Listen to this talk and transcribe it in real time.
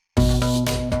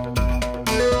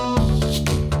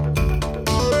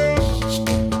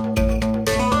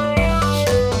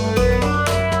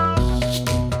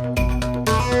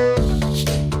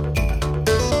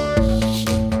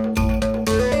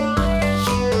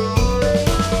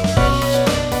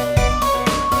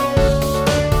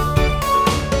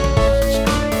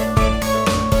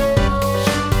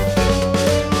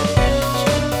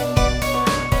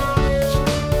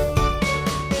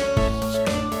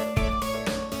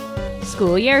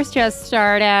School year's just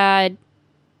started.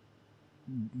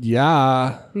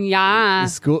 Yeah. Yeah.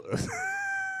 School.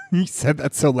 You said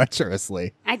that so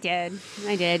lecherously. I did.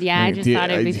 Yeah, I just thought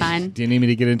it'd be fun. Do you need me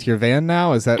to get into your van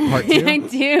now? Is that part 2? I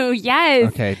do.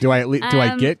 Yes. Okay. Do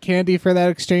I get candy for that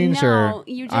exchange, No, or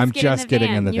you just I'm get just in the getting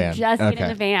van. in the You van? just okay. get in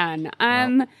the van.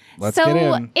 Well, let's so get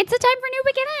in. it's a time for new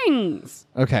beginnings.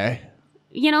 Okay.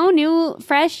 You know, new,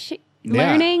 fresh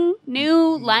learning,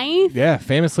 new life. Yeah.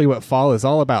 Famously, what fall is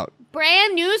all about.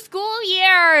 Brand new school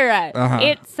year. Uh-huh.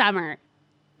 It's summer.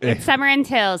 It's summer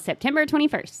until September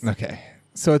 21st. Okay.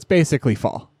 So it's basically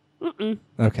fall. Mm-mm.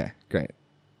 Okay. Great.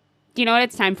 Do you know what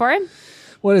it's time for?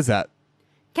 What is that?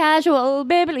 Casual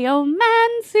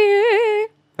bibliomancy.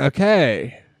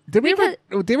 Okay. Did we ever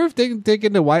dig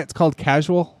into why it's called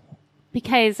casual?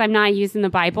 Because I'm not using the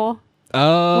Bible.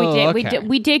 Oh,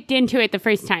 We digged into it the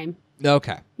first time.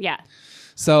 Okay. Yeah.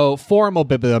 So formal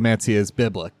bibliomancy is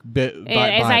biblical.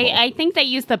 I think they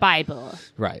use the Bible.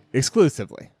 Right.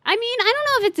 Exclusively. I mean, I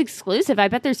don't know if it's exclusive. I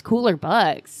bet there's cooler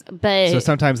books, but So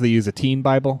sometimes they use a teen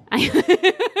Bible.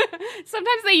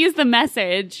 sometimes they use the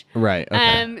Message. Right.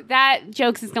 Okay. That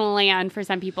jokes is going to land for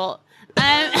some people.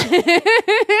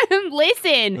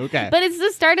 Listen. Okay. But it's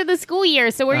the start of the school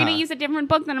year, so we're going to Uh-huh. use a different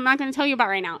book that I'm not going to tell you about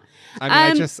right now.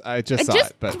 I mean, I just saw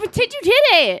it, but pretend you did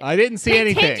it. I didn't see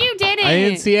anything. Pretend you did it. I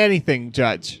didn't see anything,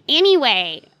 Judge.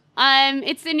 Anyway,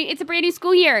 it's a brand new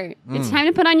school year. It's time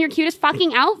to put on your cutest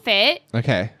fucking outfit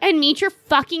Okay. and meet your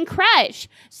fucking crush.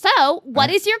 So, what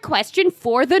is your question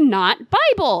for the not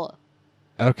Bible?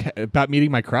 Okay. About meeting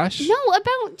my crush? No,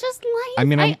 about just life. I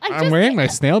mean, I'm wearing my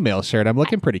snail mail shirt. I'm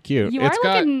looking pretty cute. You are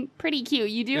looking pretty cute.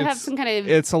 You do have some kind of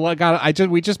It's a lot.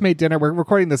 We just made dinner. We're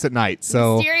recording this at night,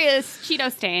 so mysterious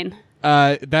Cheeto stain.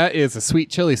 that is a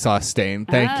sweet chili sauce stain.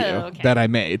 Thank you Okay. that I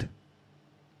made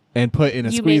and put in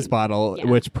a squeeze bottle,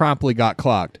 which promptly got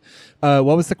clogged.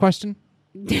 What was the question?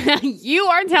 You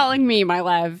are telling me, my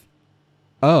love.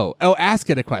 Oh,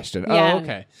 ask it a question. Yeah. Oh,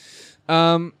 okay.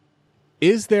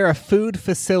 Is there a food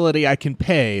facility I can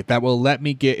pay that will let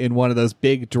me get in one of those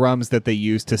big drums that they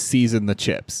use to season the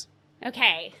chips?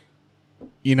 Okay.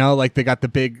 You know, like they got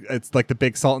it's like the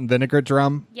big salt and vinegar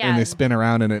drum. Yeah. And they spin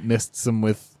around and it mists them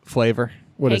with flavor.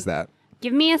 What is that?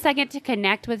 Give me a second to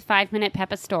connect with 5-Minute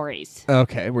Peppa Stories.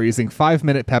 Okay, we're using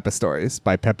 5-Minute Peppa Stories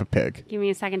by Peppa Pig. Give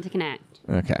me a second to connect.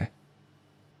 Okay.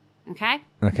 Okay?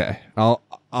 Okay.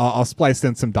 I'll splice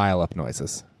in some dial-up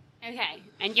noises. Okay.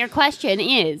 And your question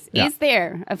is Yeah.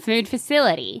 there a food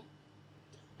facility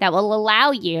that will allow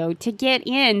you to get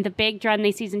in the big drum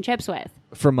they season chips with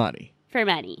For money. for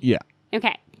money? Yeah.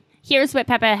 Okay. Here's what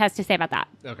Peppa has to say about that.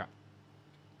 Okay.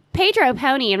 Pedro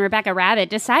Pony and Rebecca Rabbit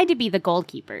decide to be the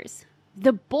goalkeepers.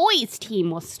 The boys'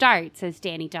 team will start, says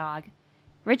Danny Dog.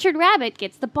 Richard Rabbit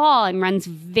gets the ball and runs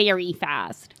very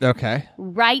fast, Okay.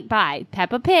 right by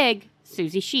Peppa Pig,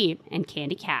 Susie Sheep, and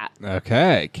Candy Cat.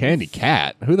 Okay. Candy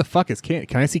Cat. Who the fuck is Candy?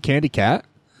 Can I see Candy Cat?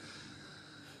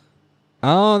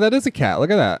 Oh, that is a cat.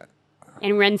 Look at that.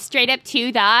 And run straight up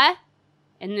to the...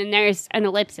 And then there's an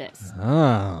ellipsis.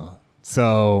 Oh.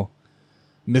 So,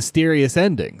 mysterious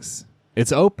endings.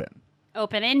 It's open.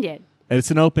 Open-ended. And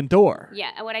it's an open door.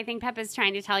 Yeah, what I think Peppa's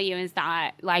trying to tell you is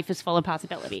that life is full of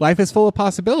possibilities. Life is full of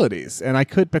possibilities, and I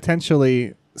could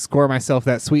potentially score myself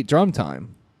that sweet drum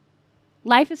time.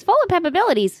 Life is full of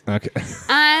Peppa-abilities. Okay.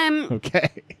 Okay.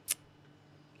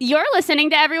 You're listening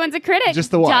to Everyone's a Critic.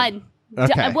 Just the one. Done.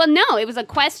 Okay. Well, no, it was a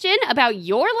question about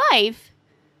your life.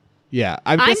 Yeah.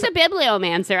 I'm the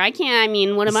bibliomancer.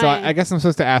 What am so I? I guess I'm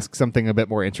supposed to ask something a bit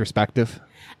more introspective.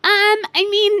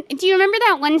 Do you remember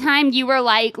that one time you were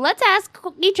like, let's ask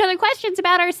each other questions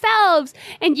about ourselves?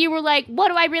 And you were like, what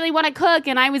do I really want to cook?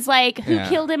 And I was like, who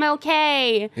killed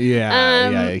MLK?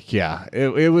 Yeah.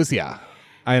 It was, yeah.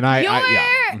 And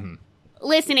You're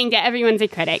listening to Everyone's a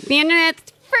Critic, the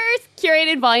internet's first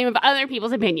curated volume of other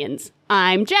people's opinions.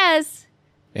 I'm Jess.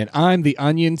 And I'm the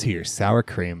onion to your sour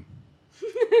cream.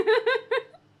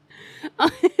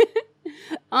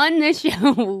 On this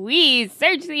show, we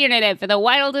search the internet for the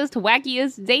wildest,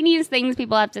 wackiest, zaniest things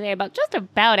people have to say about just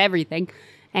about everything.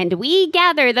 And we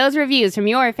gather those reviews from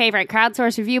your favorite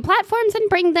crowdsourced review platforms and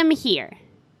bring them here.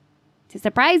 To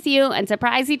surprise you and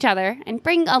surprise each other and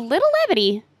bring a little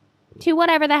levity to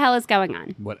whatever the hell is going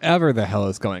on. Whatever the hell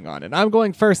is going on. And I'm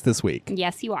going first this week.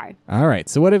 Yes, you are. All right.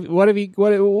 So what's going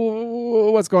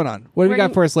on? What have you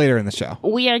got for us later in the show?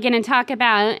 We are going to talk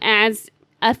about, as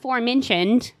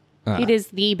aforementioned, it is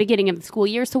the beginning of the school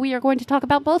year, so we are going to talk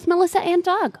about both Melissa and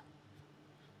Doug.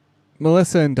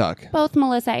 Melissa and Doug. Both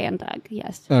Melissa and Doug,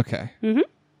 yes. Okay.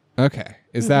 Okay.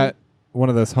 Is that one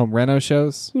of those home reno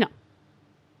shows? No.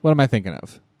 What am I thinking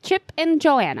of? Chip and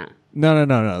Joanna.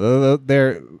 No.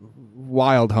 They're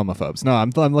wild homophobes. No,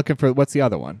 I'm looking for, what's the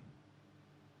other one?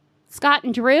 Scott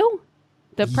and Drew?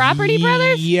 The Property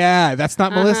Brothers? Yeah, that's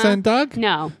not Melissa and Doug?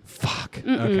 No. Fuck.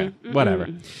 Okay, whatever.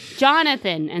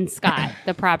 Jonathan and Scott,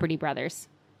 the Property Brothers.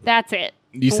 That's it.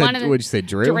 You said, what'd you say,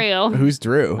 Drew? Drew. Who's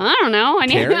Drew? I don't know. I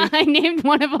Carrie? named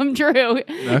one of them Drew.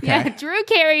 Okay. Yeah, Drew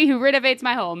Carey, who renovates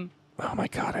my home. Oh my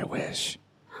God, I wish.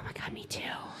 Oh my God, me too.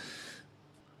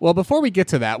 Well, before we get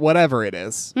to that, whatever it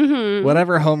is,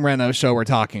 whatever home reno show we're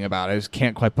talking about, I just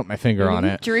can't quite put my finger on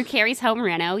it. Drew Carey's home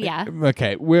reno, yeah.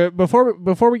 Okay,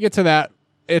 before we get to that,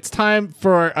 it's time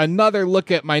for another look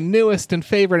at my newest and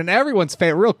favorite and everyone's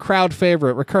favorite, real crowd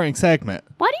favorite recurring segment.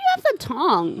 Why do you have the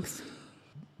tongs?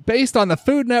 Based on the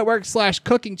Food Network /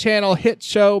 Cooking Channel hit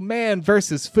show Man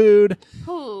vs. Food,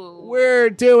 Ooh. we're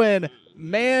doing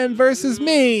Man vs.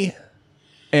 Me,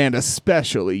 and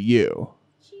especially you.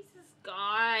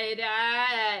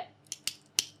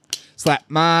 Slap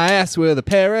my ass with a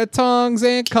pair of tongs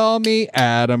and call me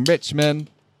Adam Richmond.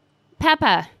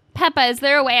 Peppa, is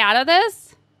there a way out of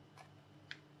this?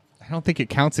 I don't think it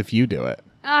counts if you do it.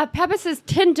 Peppa says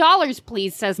 $10,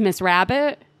 please, says Miss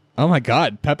Rabbit. Oh my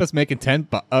God, Peppa's making paying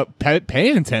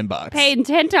 $10. Paying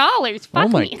 $10. Fuck oh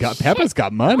my me. God, Peppa's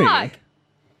got money. Fuck.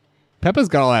 Peppa's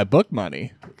got all that book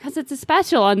money. Because it's a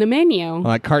special on the menu.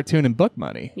 Like cartoon and book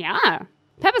money. Yeah.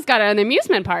 Peppa's got an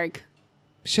amusement park.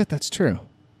 Shit, that's true.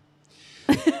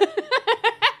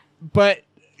 But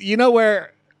you know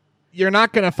where you're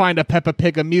not going to find a Peppa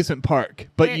Pig amusement park,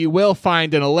 but you will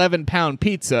find an 11-pound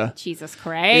pizza. Jesus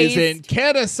Christ. Is in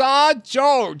Kennesaw,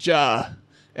 Georgia.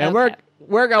 And Okay.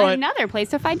 we're going... Another place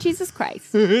to find Jesus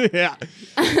Christ. Yeah.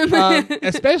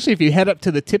 Especially if you head up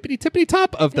to the tippity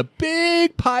top of the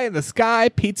Big Pie in the Sky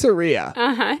Pizzeria.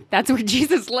 Uh-huh. That's where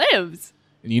Jesus lives.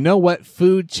 And you know what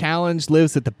food challenge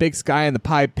lives at the Big Sky and the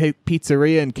Pie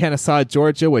Pizzeria in Kennesaw,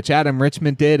 Georgia, which Adam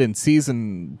Richmond did in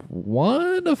season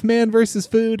 1 of Man vs.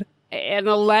 Food? An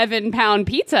 11-pound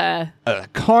pizza. A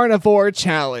carnivore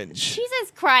challenge.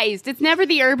 Jesus Christ. It's never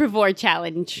the herbivore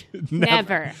challenge.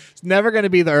 Never. It's never going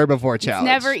to be the herbivore challenge.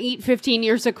 Never eat 15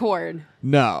 years of corn.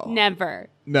 No. Never.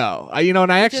 No.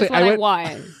 And I actually... Just what I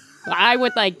want. I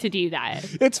would like to do that.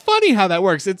 It's funny how that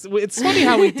works. It's funny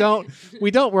how we don't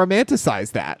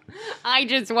romanticize that. I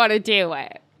just want to do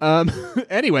it.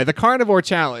 Anyway, the carnivore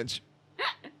challenge.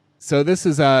 So this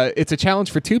is it's a challenge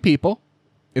for 2 people.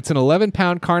 It's an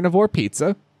 11-pound carnivore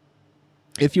pizza.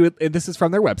 This is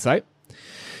from their website.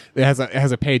 It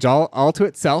has a page all to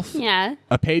itself. Yeah.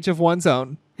 A page of one's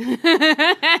own.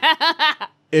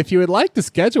 If you would like to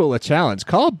schedule a challenge,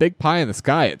 call Big Pie in the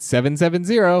Sky at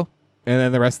 770 and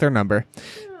then the rest of their number.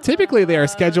 Typically they are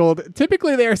scheduled at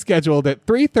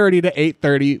 3:30 to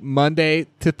 8:30 Monday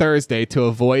to Thursday to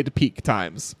avoid peak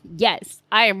times. Yes,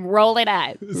 I am rolling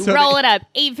up. Roll it up.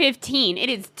 8:15.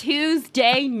 It is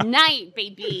Tuesday night,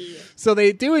 baby. So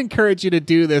they do encourage you to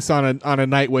do this on a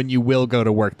night when you will go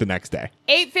to work the next day.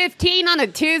 8:15 on a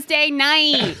Tuesday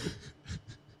night.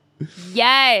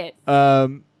 Yes.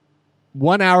 1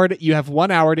 hour you have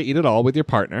 1 hour to eat it all with your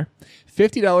partner.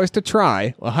 $50 to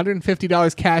try,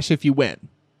 $150 cash if you win.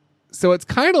 So it's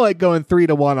kind of like going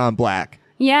 3-1 on black.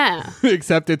 Yeah.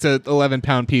 Except it's a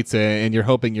 11-pound pizza and you're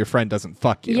hoping your friend doesn't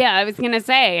fuck you. Yeah, I was going to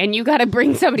say, and you got to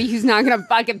bring somebody who's not going to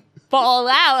fucking fall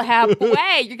out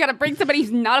halfway. You got to bring somebody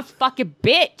who's not a fucking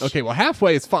bitch. Okay, well,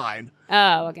 halfway is fine.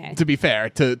 Oh, okay. To be fair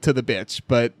to the bitch,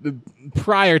 but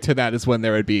prior to that is when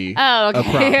there would be Oh, a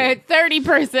problem. okay.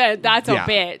 30%, that's Yeah, a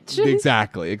bitch.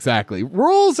 Exactly.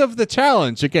 Rules of the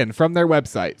challenge, again, from their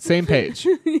website. Same page.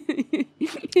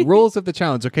 Rules of the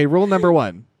challenge. Okay, rule number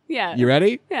 1. Yeah. You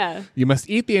ready? Yeah. You must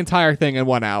eat the entire thing in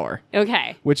 1 hour.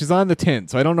 Okay. Which is on the tin,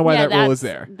 so I don't know why that rule is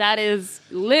there. That is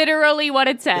literally what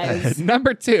it says.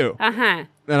 Number 2. Uh-huh.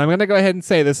 And I'm going to go ahead and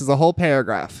say this is a whole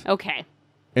paragraph. Okay.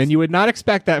 And you would not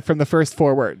expect that from the first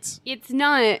 4 words. It's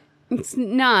not.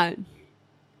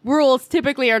 Rules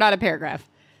typically are not a paragraph.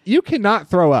 You cannot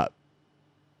throw up.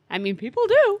 I mean, people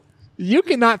do. You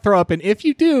cannot throw up, and if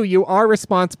you do, you are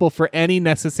responsible for any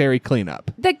necessary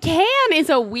cleanup. The can is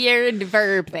a weird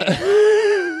verb there.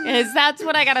 That's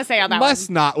what I gotta say on that Must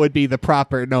one. not would be the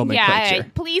proper nomenclature. Yeah,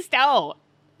 please don't.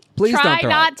 Please don't Try throw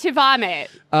not up. to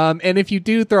vomit. And if you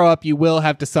do throw up, you will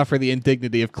have to suffer the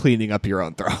indignity of cleaning up your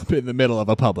own throw up in the middle of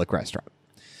a public restaurant.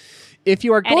 If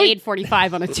you are At going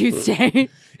 8:45 on a Tuesday.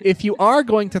 If you are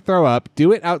going to throw up,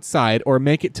 do it outside or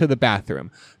make it to the bathroom.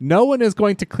 No one is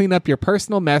going to clean up your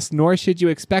personal mess, nor should you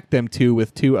expect them to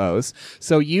with 2 O's.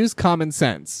 So use common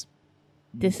sense.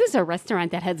 This is a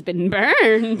restaurant that has been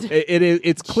burned.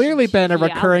 It's clearly been a Yeah,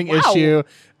 recurring wow. issue.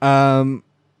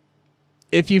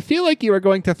 If you feel like you are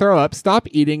going to throw up, stop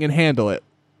eating and handle it.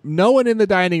 No one in the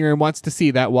dining room wants to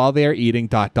see that while they are eating ...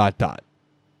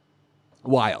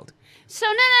 Wild. So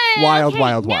no. Wild, okay,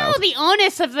 wild, now wild. the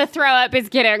onus of the throw up is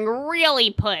getting really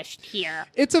pushed here.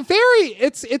 It's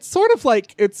sort of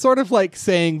like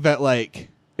saying that like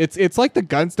it's like the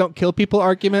guns don't kill people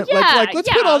argument. Yeah, like let's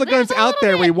put all the there's guns a out little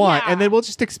there we bit, want, yeah. and then we'll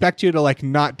just expect you to like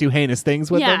not do heinous things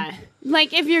with them.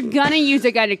 Like if you're gonna use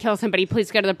a gun to kill somebody,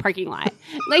 please go to the parking lot.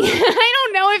 Like I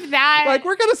don't know if that Like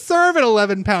we're gonna serve an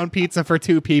 11-pound pizza for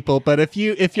 2 people, but if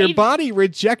your body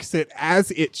rejects it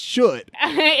as it should,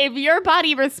 if your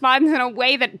body responds in a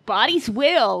way that bodies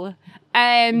will,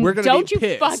 We're gonna don't be you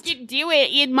pissed. fucking do it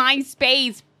in my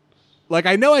space. like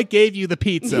I know I gave you the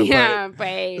pizza, Yeah, but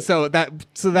but so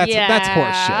that's Yeah,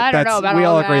 horseshit. I don't know about we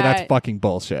all all agree that. that's fucking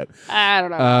bullshit. I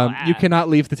don't know. You cannot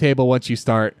leave the table once you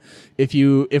start.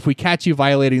 If we catch you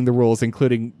violating the rules,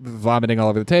 including vomiting all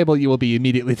over the table, you will be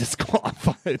immediately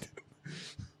disqualified.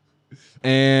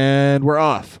 And we're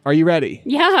off. Are you ready?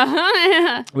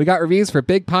 Yeah. We got reviews for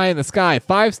Big Pie in the Sky.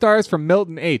 5 stars from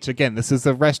Milton H. Again, this is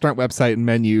a restaurant website and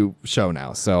menu show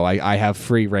now, so I have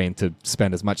free reign to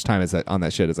spend as much time on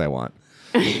that shit as I want.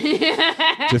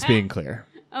 Just being clear.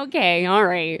 Okay, all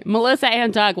right. Melissa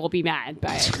and Doug will be mad,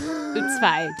 but it's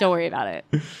fine. Don't worry about it.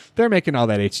 They're making all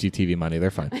that HGTV money. They're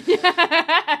fine.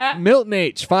 Milton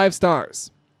H. 5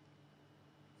 stars.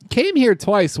 Came here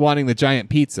twice wanting the giant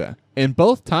pizza, and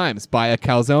both times buy a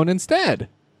calzone instead.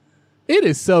 It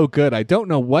is so good. I don't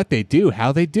know what they do,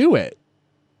 how they do it.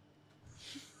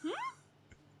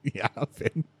 Yeah,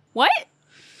 Finn. What?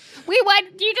 Wait,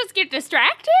 what? Do you just get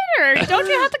distracted, or don't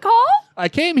you have to call? I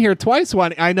came here twice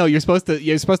wanting. I know you're supposed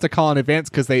to call in advance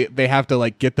because they have to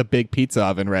like get the big pizza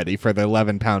oven ready for the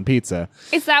 11-pound pizza.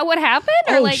 Is that what happened?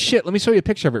 Or Oh like, shit! Let me show you a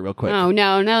picture of it real quick. Oh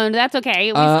no, that's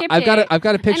okay. We skipped I've got it. I've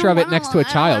got a picture of it next to a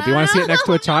child. Do you want to see it next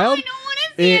to a child? I don't want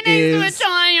to see it next to a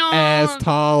child. As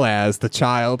tall as the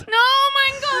child. No,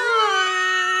 my God,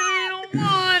 I don't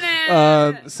want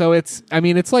it. So it's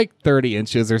like 30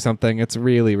 inches or something. It's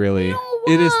really, really.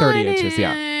 It is 30 inches.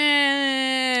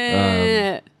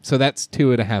 Yeah. So that's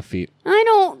 2.5 feet. I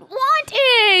don't want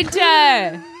it.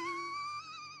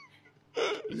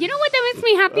 You know what that makes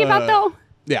me happy about though?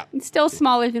 Yeah. It's still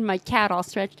smaller than my cat, all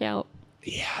stretched out.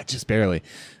 Yeah, just barely.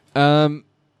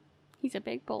 He's a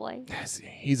big boy.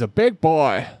 He's a big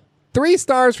boy. 3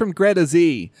 stars from Greta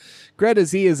Z. Greta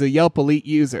Z is a Yelp Elite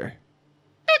user.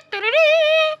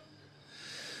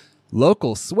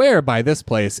 Locals swear by this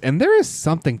place, and there is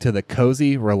something to the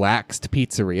cozy, relaxed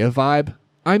pizzeria vibe.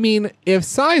 I mean, if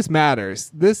size matters,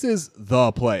 this is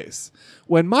the place.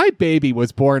 When my baby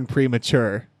was born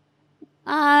premature...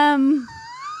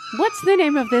 What's the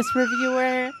name of this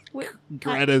reviewer?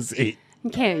 Greta Z.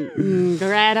 Okay,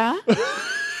 Greta.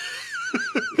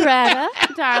 Greta,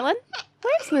 darling,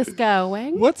 where's this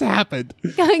going? What's happened?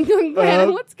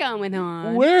 Greta, what's going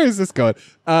on? Where is this going?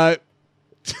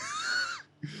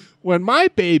 When my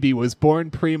baby was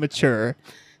born premature,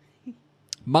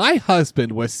 my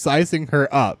husband was sizing her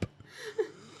up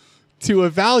to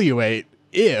evaluate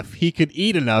if he could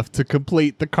eat enough to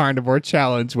complete the carnivore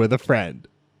challenge with a friend.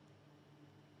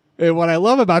 And what I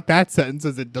love about that sentence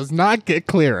is it does not get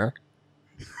clearer.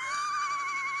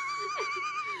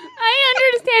 I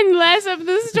understand less of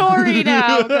the story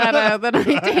now, Greta, than I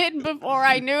did before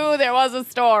I knew there was a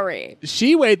story.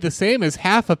 She weighed the same as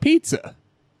half a pizza.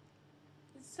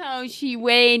 So she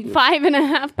weighed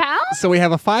 5.5 pounds? So we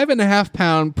have a 5.5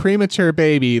 pound premature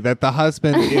baby that the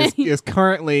husband is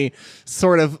currently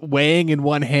sort of weighing in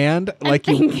one hand, like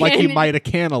you might a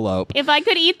cantaloupe. If I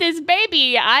could eat this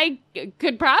baby, I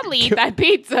could probably eat that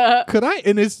pizza. Could I?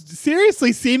 And is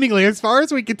seriously, seemingly, as far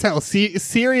as we could tell,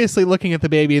 seriously looking at the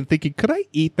baby and thinking, could I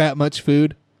eat that much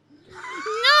food?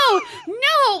 No,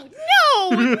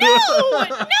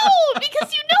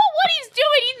 because you know what he's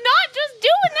doing. He's not just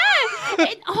doing that.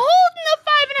 And holding a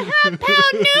 5.5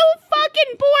 pound new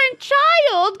fucking born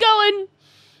child going,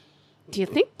 do you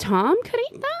think Tom could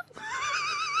eat that?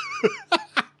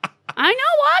 I know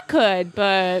I could,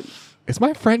 but... Is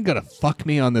my friend gonna fuck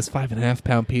me on this 5.5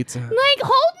 pound pizza? Like,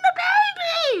 holding the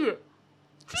baby!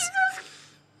 Jesus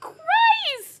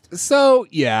Christ! So,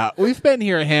 yeah, we've been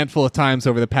here a handful of times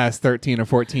over the past 13 or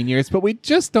 14 years, but we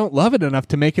just don't love it enough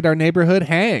to make it our neighborhood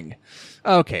hang.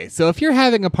 Okay, so if you're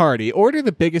having a party, order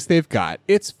the biggest they've got.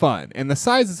 It's fun, and the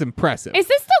size is impressive. Is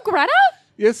this still Greta?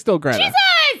 It's still Greta.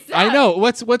 Jesus! I know.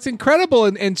 What's incredible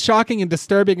and shocking and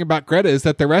disturbing about Greta is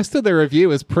that the rest of the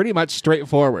review is pretty much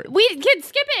straightforward. We can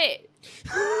skip it.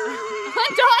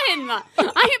 I'm done.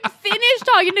 I am finished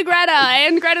talking to Greta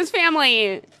and Greta's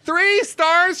family. 3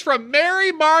 stars from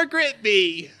Mary Margaret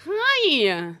B.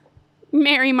 Hi.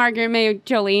 Mary Margaret May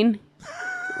Jolene.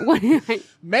 What?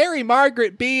 Mary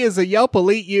Margaret B is a Yelp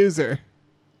Elite user.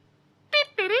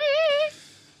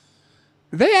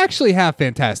 They actually have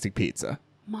fantastic pizza.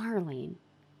 Marlene.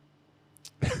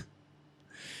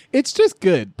 It's just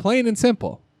good, plain and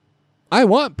simple. I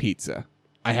want pizza.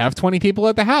 I have 20 people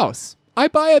at the house. I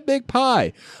buy a big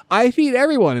pie. I feed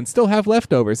everyone and still have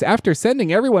leftovers after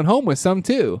sending everyone home with some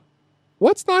too.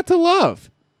 What's not to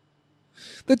love?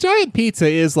 The giant pizza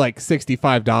is like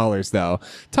 $65 though.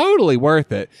 Totally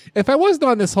worth it. If I wasn't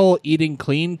on this whole eating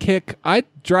clean kick, I'd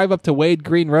drive up to Wade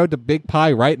Green Road to Big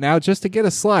Pie right now just to get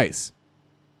a slice.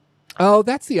 Oh,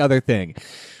 that's the other thing.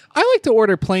 I like to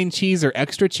order plain cheese or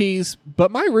extra cheese, but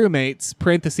my roommates,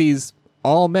 parentheses,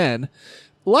 all men,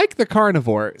 like the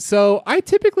carnivore, so I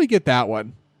typically get that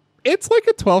one. It's like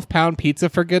a 12-pound pizza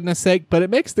for goodness sake, but it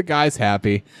makes the guys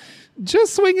happy.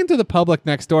 Just swing into the Publix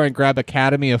next door and grab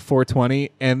Academy of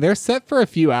 420, and they're set for a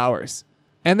few hours.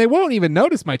 And they won't even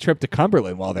notice my trip to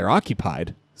Cumberland while they're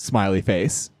occupied. Smiley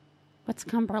face. What's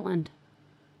Cumberland?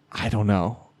 I don't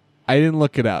know. I didn't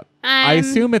look it up. I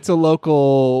assume it's a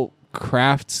local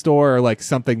craft store or like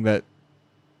something that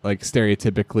like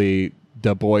stereotypically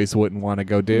the boys wouldn't want to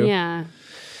go do. Yeah.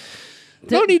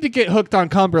 No need to get hooked on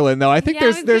Cumberland, though. I think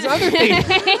there's other things.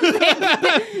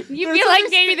 You feel like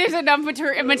maybe there's enough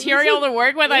material to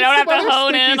work with. I don't have to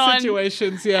hone in on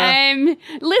situations. Yeah.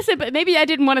 Listen, but maybe I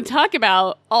didn't want to talk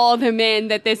about all the men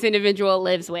that this individual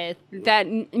lives with, that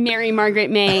Mary Margaret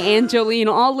May and Jolene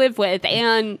all live with,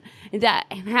 and that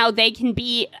how they can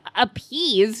be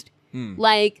appeased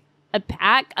like a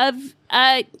pack of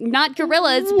not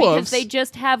gorillas Wolves. because they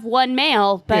just have one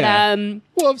male, but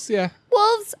wolves. Yeah.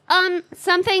 wolves,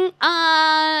 something, maybe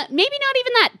not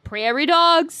even that. Prairie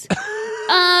dogs,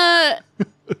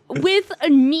 with a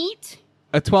meat.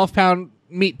 A 12-pound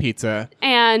meat pizza.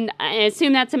 And I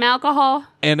assume that's some alcohol.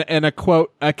 And a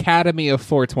quote, Academy of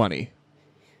 420.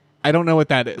 I don't know what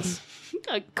that is.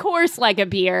 Of course, like a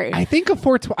beer. I think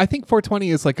 420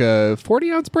 is like a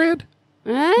 40-ounce brand.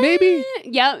 Maybe.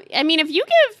 Yeah. I mean, if you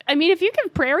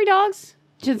give prairie dogs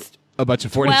just A bunch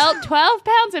of 40s. 12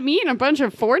 pounds of meat and a bunch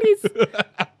of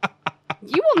 40s.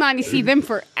 You will not see them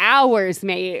for hours,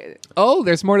 mate. Oh,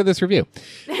 there's more to this review.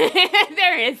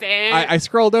 There isn't. I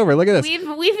scrolled over. Look at this.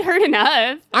 We've heard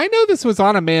enough. I know this was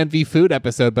on a Man v Food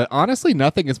episode, but honestly,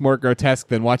 nothing is more grotesque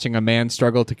than watching a man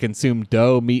struggle to consume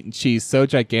dough, meat, and cheese so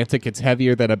gigantic it's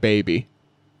heavier than a baby.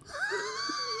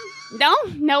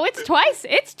 No, it's twice.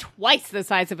 It's twice the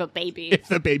size of a baby. If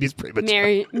the baby's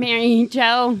premature. Mary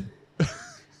Jo.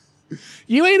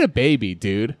 You ain't a baby,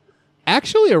 dude.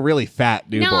 Actually, a really fat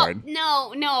newborn.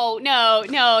 No.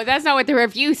 That's not what the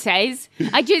review says.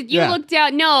 Looked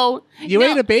down. No. You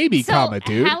ain't a baby, dude. How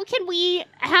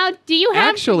do you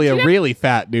have... Actually, really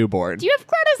fat newborn. Do you have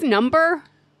Greta's number?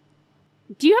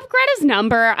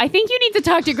 I think you need to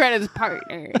talk to Greta's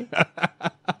partner.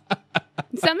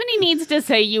 Somebody needs to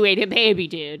say you ate a baby,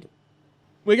 dude.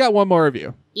 We got one more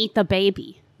review. Eat the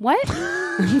baby. What?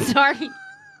 Sorry.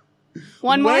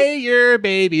 One more? Weigh your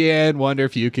baby and wonder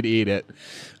if you could eat it.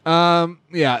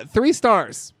 3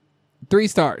 stars. 3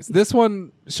 stars. This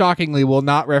one, shockingly, will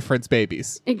not reference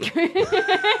babies.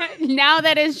 Now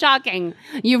that is shocking.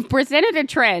 You've presented a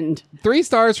trend. 3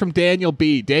 stars from Daniel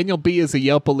B. Daniel B is a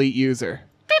Yelp Elite user.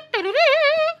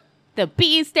 The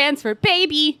B stands for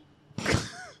baby.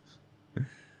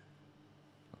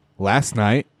 Last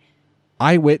night,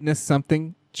 I witnessed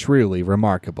something truly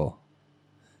remarkable.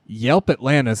 Yelp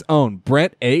Atlanta's own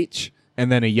Brett H.,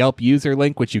 and then a Yelp user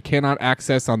link which you cannot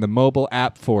access on the mobile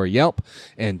app for Yelp,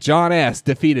 and John S.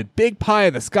 defeated Big Pie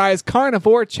in the Sky's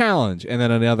Carnivore Challenge, and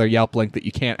then another Yelp link that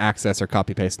you can't access or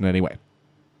copy-paste in any way.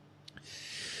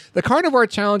 The Carnivore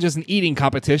Challenge is an eating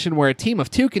competition where a team of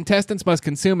 2 contestants must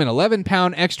consume an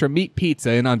 11-pound extra meat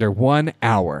pizza in under 1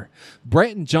 hour.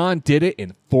 Brett and John did it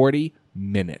in 40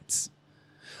 minutes.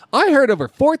 I heard over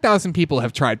 4,000 people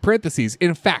have tried parentheses.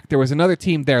 In fact, there was another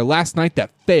team there last night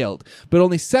that failed, but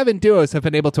only 7 duos have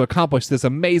been able to accomplish this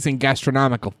amazing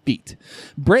gastronomical feat.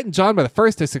 Brent and John were the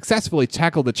first to successfully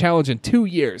tackle the challenge in 2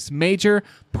 years. Major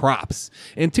props.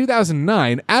 In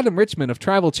 2009, Adam Richman of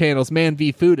Travel Channel's Man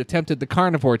v Food attempted the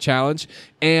carnivore challenge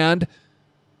and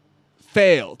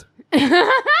failed.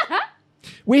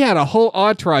 We had a whole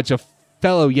entourage of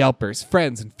fellow Yelpers,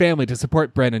 friends, and family to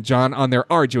support Brent and John on their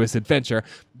arduous adventure.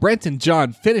 Brent and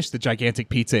John finished the gigantic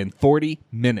pizza in 40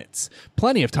 minutes.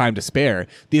 Plenty of time to spare.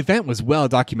 The event was well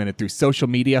documented through social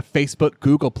media, Facebook,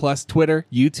 Google+, Twitter,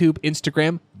 YouTube,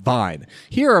 Instagram, Vine.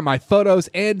 Here are my photos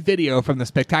and video from the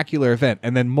spectacular event,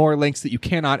 and then more links that you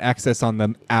cannot access on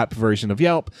the app version of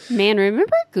Yelp. Man,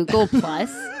 remember Google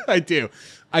Plus? I do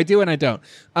and I don't.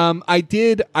 I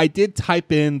did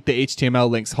type in the HTML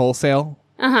links wholesale.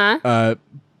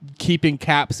 Keeping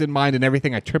caps in mind and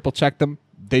everything. I triple checked them.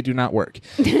 They do not work.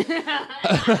 You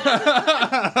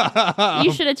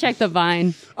should have checked the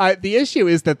Vine. The issue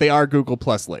is that they are Google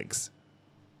Plus links.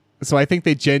 So I think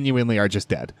they genuinely are just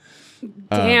dead.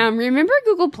 Damn, remember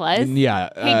Google Plus? Yeah.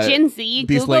 Hey, Gen Z,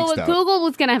 these links don't. Google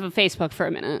was going to have a Facebook for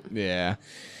a minute. Yeah.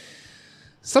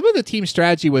 Some of the team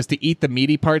strategy was to eat the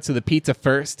meaty parts of the pizza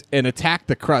first and attack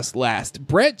the crust last.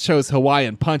 Brent chose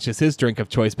Hawaiian Punch as his drink of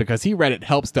choice because he read it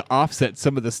helps to offset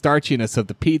some of the starchiness of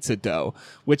the pizza dough,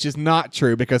 which is not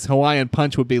true because Hawaiian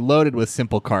Punch would be loaded with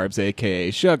simple carbs, aka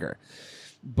sugar.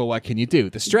 But what can you do?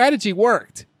 The strategy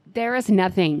worked. There is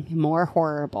nothing more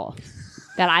horrible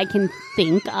that I can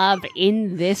think of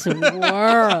in this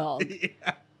world.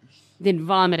 Yeah. Than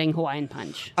vomiting Hawaiian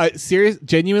Punch.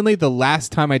 Genuinely, the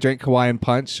last time I drank Hawaiian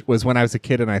Punch was when I was a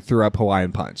kid and I threw up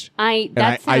Hawaiian Punch. I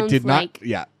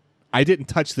didn't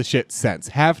touch the shit since.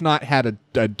 Have not had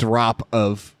a drop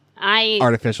of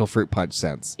artificial fruit punch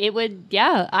since.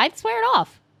 I'd swear it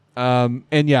off.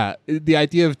 And yeah, the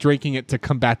idea of drinking it to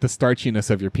combat the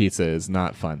starchiness of your pizza is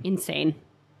not fun. Insane.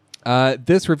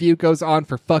 This review goes on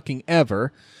for fucking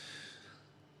ever.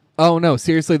 Oh, no,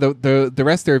 seriously, the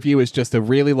rest of the review is just a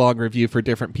really long review for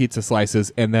different pizza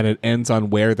slices, and then it ends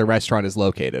on where the restaurant is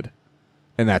located.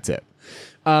 And that's it.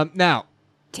 Now.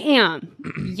 Damn.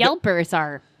 Yelpers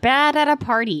are bad at a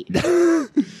party.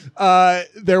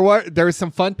 There were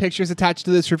some fun pictures attached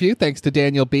to this review, thanks to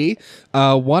Daniel B.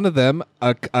 One of them,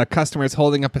 a customer is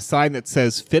holding up a sign that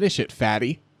says, "Finish it,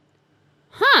 fatty."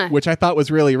 Huh. Which I thought was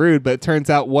really rude, but it turns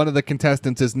out one of the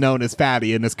contestants is known as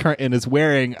Fatty and is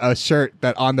wearing a shirt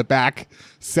that on the back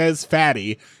says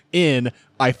Fatty in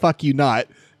 "I fuck you not"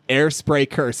 air spray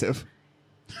cursive.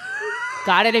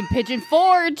 Got it in Pigeon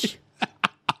Forge.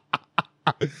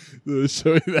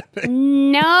 Show you that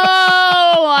No,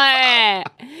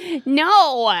 thing.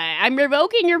 I'm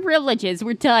revoking your privileges.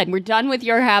 We're done. We're done with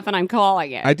your half, and I'm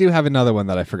calling it. I do have another one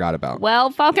that I forgot about.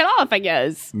 Well, fuck it off, I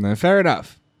guess. No, fair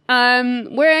enough.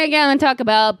 We're going to talk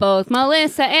about both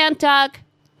Melissa and Tuck.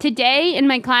 Today in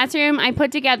my classroom, I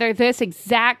put together this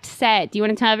exact set. Do you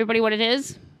want to tell everybody what it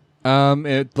is?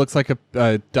 It looks like a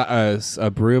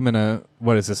broom and a,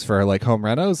 what is this for, like home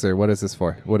renos, or what is this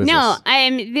for? What is this?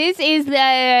 This is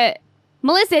the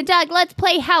Melissa, Doug, let's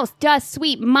play house, dust,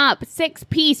 sweep, mop,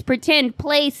 6-piece pretend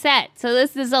play set. So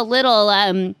this is a little,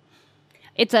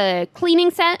 it's a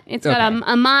cleaning set. It's got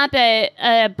a mop,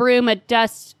 a broom, a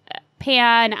dust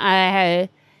pan,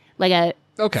 like a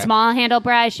small handle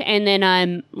brush, and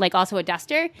then like also a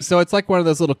duster. So it's like one of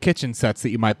those little kitchen sets that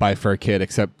you might buy for a kid,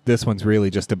 except this one's really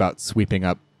just about sweeping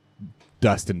up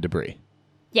dust and debris.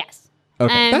 Yes.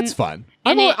 Okay, that's fun.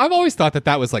 I've always thought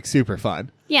that was like super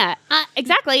fun. Yeah,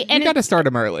 exactly. And you got to start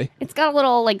them early. It's got a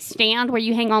little like stand where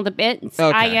you hang all the bits.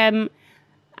 Okay.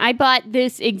 I bought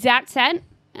this exact set.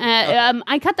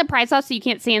 I cut the price off so you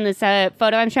can't see in this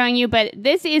photo I'm showing you, but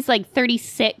this is like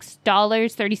 $36,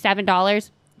 $37.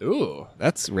 Ooh,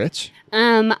 that's rich.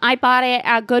 I bought it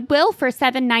at Goodwill for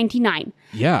 $7.99.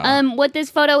 Yeah. What this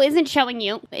photo isn't showing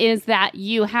you is that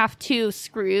you have to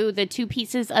screw the two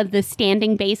pieces of the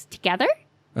standing base together.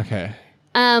 Okay.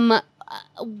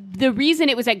 The reason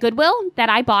it was at Goodwill that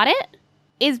I bought it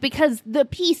is because the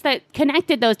piece that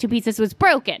connected those two pieces was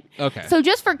broken. Okay. So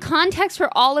just for context for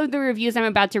all of the reviews I'm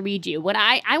about to read you, what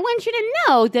I want you to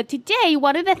know that today,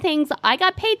 one of the things I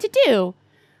got paid to do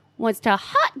was to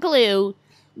hot glue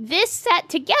this set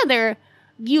together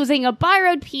using a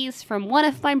borrowed piece from one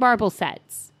of my marble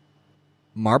sets.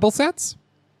 Marble sets?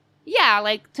 Yeah,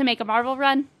 like to make a marble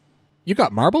run. You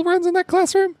got marble runs in that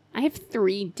classroom? I have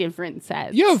 3 different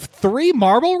sets. You have 3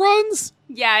 marble runs?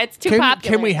 Yeah, it's too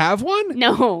popular. Can we have one?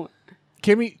 No.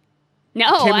 Can we?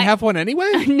 No, Can we have one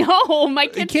anyway? No, my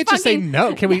kids. You can't just say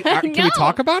no. Can we? Can we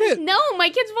talk about it? No, my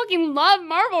kids fucking love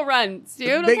marble runs,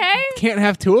 dude. They Okay. can't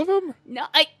have two of them. No,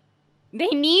 I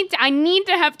need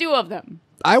to have two of them.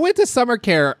 I went to summer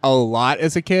care a lot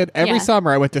as a kid. Every Yeah.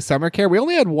 summer I went to summer care. We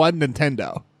only had one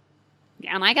Nintendo.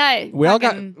 And I got We all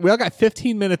got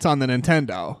 15 minutes on the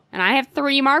Nintendo. and I have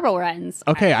 3 marble runs.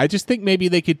 Okay, I just think maybe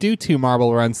they could do 2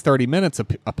 marble runs, 30 minutes a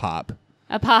pop,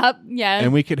 A pop, yeah.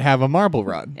 and we could have a marble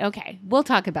run. Okay, we'll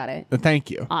talk about it.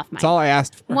 Thank you. Off That's mic. all I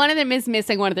asked for. One of them is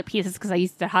missing one of the pieces because I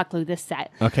used to hot glue this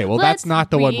set. Okay, well, Let's that's not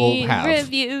the one we'll read have.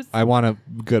 Reviews. I want a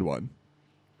good one.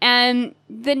 And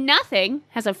The Nothing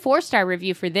has a 4-star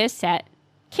review for this set.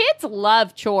 Kids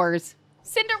love chores.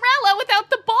 Cinderella without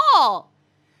the ball.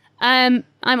 I'm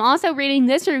also reading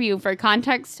this review for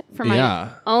context for my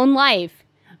own life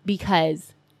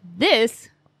because this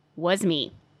was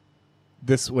me.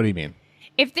 What do you mean?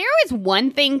 If there is one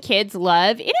thing kids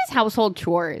love, it is household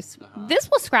chores. This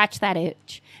will scratch that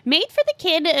itch. Made for the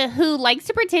kid who likes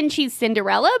to pretend she's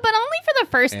Cinderella, but only for the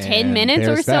first 10 And minutes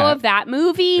or there's so that. of that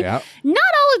movie. Yep. Not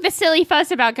all of the silly fuss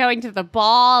about going to the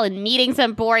ball and meeting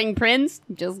some boring prince.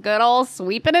 Just good old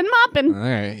sweeping and mopping. All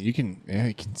right, you can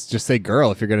just say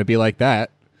girl if you're going to be like that.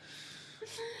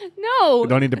 No. You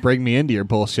don't need to bring me into your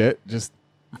bullshit. Just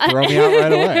throw me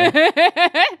out right away.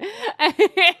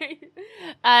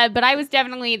 But I was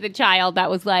definitely the child that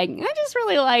was like,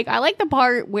 I like the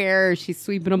part where she's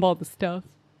sweeping up all the stuff.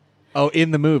 Oh,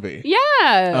 in the movie. Yeah.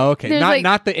 Oh, okay. There's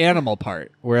Not the animal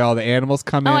part where all the animals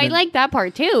come in. Oh, I and- like that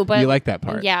part too. But You like that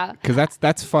part? Yeah. Because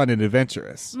that's fun and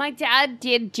adventurous. My dad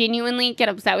did genuinely get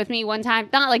upset with me one time.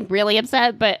 Not like really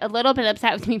upset, but a little bit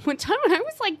upset with me one time when I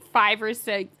was like 5 or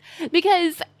 6.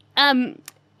 Because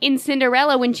in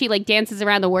Cinderella, when she like dances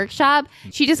around the workshop,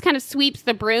 she just kind of sweeps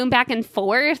the broom back and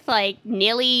forth, like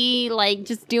nilly, like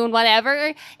just doing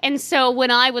whatever. And so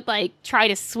when I would like try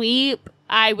to sweep,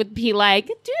 I would be like,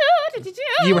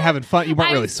 You were having fun. You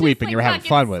weren't I really was just, sweeping. like, You were having fucking-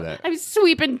 fun with it. I was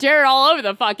sweeping dirt all over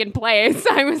the fucking place.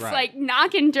 I was Right. like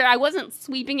knocking dirt. I wasn't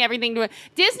sweeping everything to a...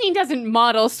 Disney doesn't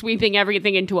model sweeping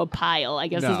everything into a pile, I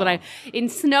guess is what No. in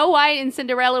Snow White and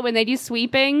Cinderella, when they do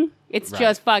sweeping, it's Right.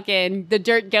 just fucking, the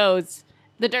dirt goes.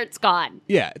 The dirt's gone.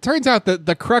 Yeah, it turns out that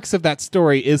the crux of that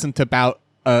story isn't about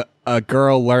a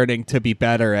girl learning to be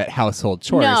better at household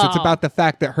chores. No. It's about the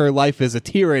fact that her life is a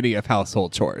tyranny of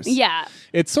household chores. Yeah.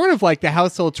 It's sort of like the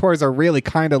household chores are really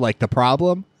kind of like the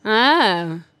problem,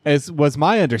 Ah. as was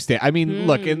my understanding. I mean,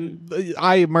 look,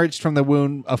 I emerged from the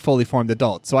womb a fully formed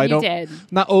adult, so I You don't did.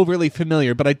 not overly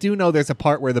familiar, but I do know there's a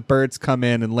part where the birds come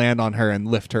in and land on her and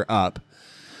lift her up.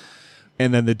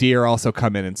 And then the deer also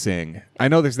come in and sing. I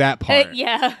know there's that part.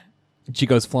 Yeah. She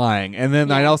goes flying. And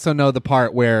then I also know the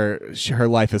part where her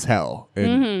life is hell.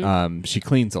 And she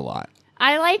cleans a lot.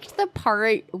 I liked the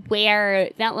part where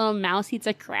that little mouse eats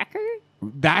a cracker.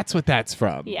 That's what that's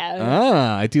from. Yeah.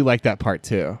 Ah, I do like that part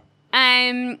too.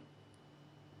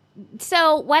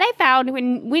 So what I found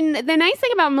when the nice thing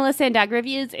about Melissa and Doug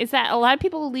reviews is that a lot of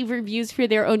people will leave reviews for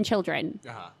their own children.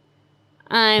 Okay.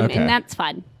 And that's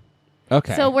fun.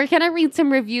 Okay. So we're gonna read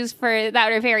some reviews for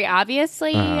that are very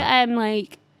obviously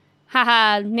like,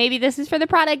 haha, maybe this is for the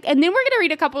product, and then we're gonna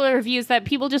read a couple of reviews that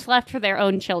people just left for their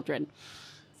own children.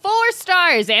 4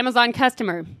 stars, Amazon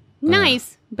customer.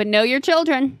 Nice, but know your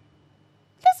children.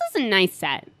 This is a nice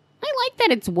set. I like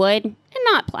that it's wood and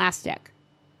not plastic.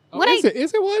 Oh, is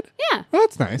it wood? Yeah. Oh,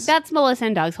 that's nice. That's Melissa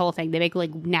and Doug's whole thing. They make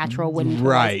like natural wooden toys.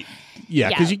 Right. Yeah,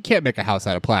 because Yeah. you can't make a house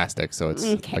out of plastic, so it's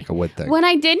like a wood thing. What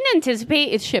I didn't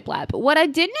anticipate is shiplap. What I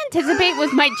didn't anticipate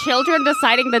was my children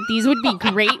deciding that these would be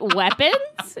great weapons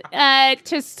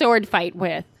to sword fight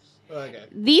with. Okay.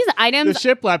 These The items,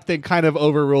 shiplap thing kind of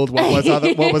overruled what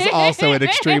was also an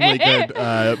extremely good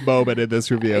moment in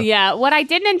this review. yeah. What I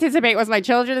didn't anticipate was my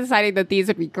children deciding that these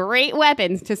would be great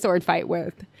weapons to sword fight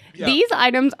with. Yeah. These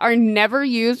items are never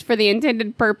used for the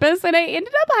intended purpose, and I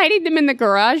ended up hiding them in the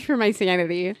garage for my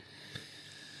sanity.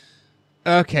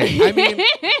 Okay, I mean,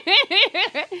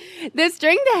 The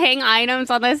string to hang items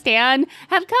on the stand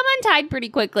have come untied pretty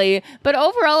quickly, but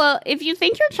overall, if you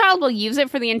think your child will use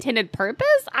it for the intended purpose,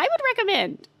 I would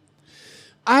recommend.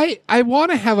 I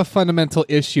want to have a fundamental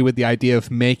issue with the idea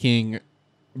of making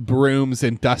brooms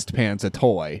and dustpans a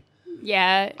toy.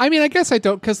 Yeah. I mean, I guess I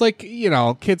don't, because, like, you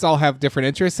know, kids all have different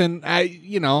interests, and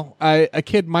a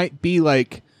kid might be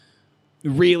like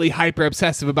really hyper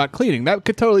obsessive about cleaning. That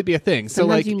could totally be a thing. So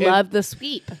Sometimes like, you love the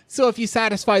sweep. so if you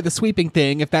satisfy the sweeping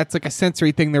thing, if that's like a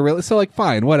sensory thing, they're really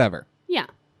fine, whatever. Yeah.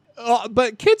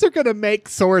 But kids are gonna make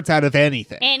swords out of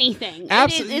anything. Anything.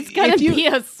 Absolutely. It's going to be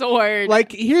a sword.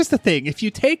 Like, here's the thing: if you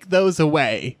take those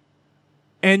away,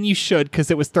 And you should, because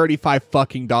it was $35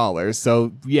 fucking dollars.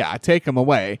 So yeah, take them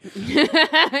away.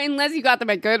 Unless you got them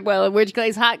at Goodwill, in which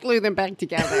case hot glue them back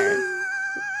together.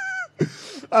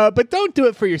 But don't do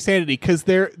it for your sanity, because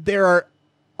there are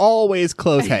always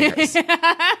clothes hangers.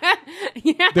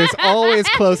 Yeah. There's always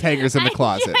clothes hangers in the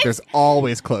closet. There's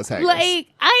always clothes hangers. Like,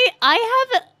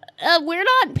 I have, we're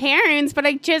not parents, but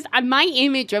my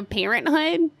image of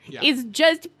parenthood is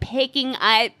just picking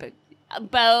up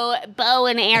bow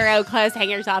and arrow clothes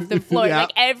hangers off the floor. Yeah.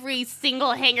 Like every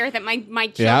single hanger that my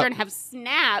children have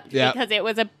snapped because it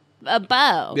was a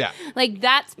bow. Yeah. Like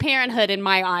that's parenthood in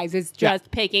my eyes, is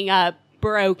just picking up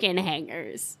broken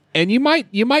hangers. And you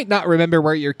might not remember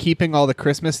where you're keeping all the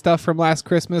Christmas stuff from last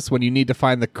Christmas when you need to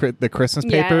find the Christmas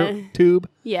paper tube.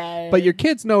 Yeah. But your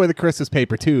kids know where the Christmas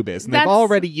paper tube is, and they've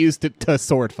already used it to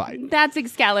sword fight. That's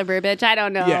Excalibur, bitch. I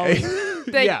don't know. Yeah.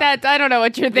 I don't know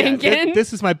what you're thinking.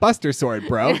 This is my Buster sword,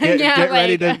 bro. Get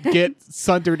ready to get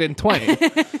sundered in twain.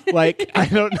 Like, I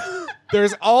don't know.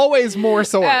 There's always more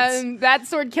swords. That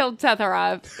sword killed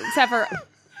Sephiroth.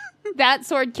 That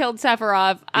sword killed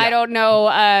Sephiroth. Yeah. I don't know,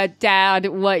 Dad,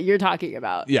 what you're talking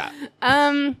about. Yeah.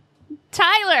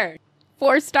 Tyler,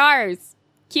 4 stars.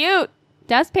 Cute.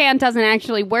 Dustpan doesn't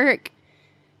actually work.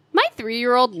 My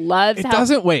 3-year-old loves it.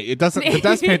 The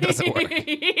dustpan doesn't work.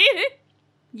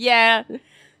 Yeah.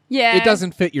 It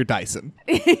doesn't fit your Dyson.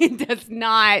 It does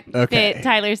not fit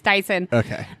Tyler's Dyson.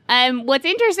 Okay. What's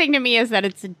interesting to me is that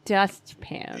it's a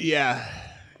dustpan. Yeah.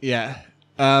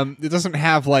 It doesn't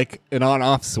have like an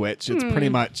on-off switch. It's pretty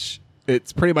much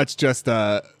just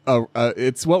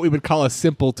it's what we would call a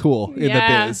simple tool in the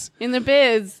biz. In the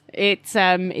biz, it's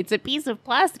a piece of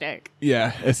plastic.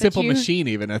 Yeah, a simple machine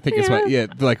even. I think is what. Yeah,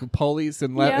 like pulleys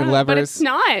and levers. But it's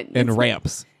not. And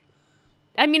ramps.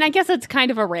 I mean, I guess it's kind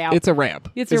of a ramp. It's a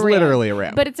ramp. It's literally a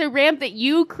ramp. But it's a ramp that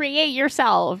you create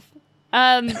yourself.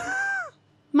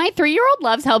 My 3-year-old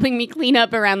loves helping me clean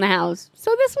up around the house,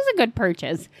 so this was a good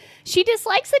purchase. She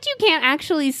dislikes that you can't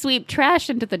actually sweep trash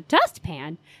into the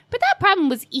dustpan, but that problem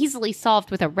was easily solved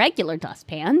with a regular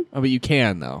dustpan. Oh, but you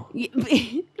can, though.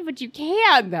 But you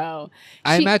can, though.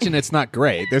 I imagine it's not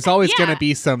great. There's always going to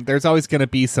be some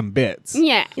bits.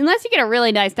 Yeah, unless you get a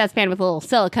really nice dustpan with a little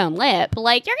silicone lip,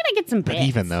 like, you're going to get some bits. But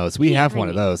even those. We have one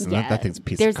of those, and that thing's a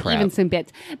piece of crap. There's even some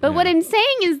bits. But what I'm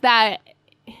saying is that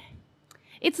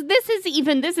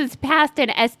this is past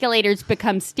an escalators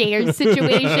become stairs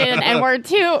situation, and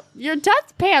your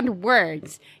dustpan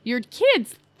works. Your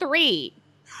kid's 3.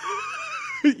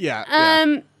 Yeah.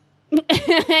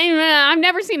 I've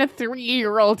never seen a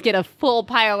 3-year-old get a full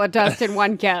pile of dust in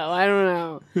one go. I don't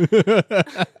know.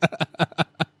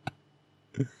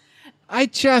 I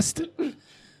just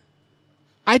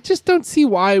don't see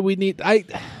why we need.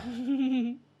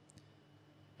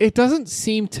 It doesn't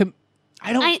seem to.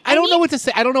 I don't know what to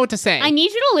say. I don't know what to say. I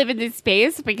need you to live in this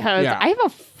space because I have a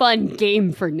fun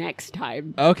game for next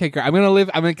time. Okay, great.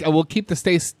 We'll keep the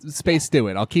space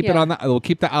stewing. I'll keep it on. We'll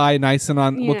keep the eye nice and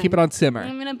on. We'll keep it on simmer.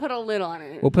 I'm gonna put a lid on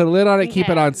it. We'll put a lid on it. Keep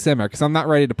it on simmer because I'm not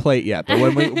ready to plate yet. But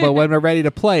when we're ready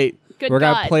to plate, we're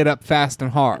gonna plate up fast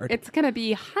and hard. It's gonna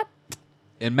be hot.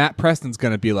 And Matt Preston's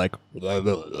gonna be like,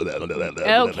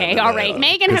 okay, all right.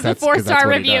 Megan has a 4-star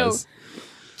review.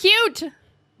 Cute,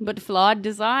 but flawed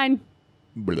design.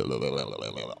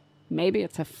 Maybe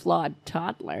it's a flawed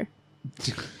toddler.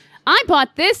 I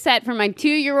bought this set for my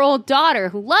 2-year-old daughter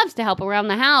who loves to help around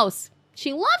the house.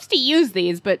 She loves to use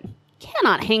these, but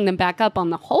cannot hang them back up on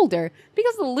the holder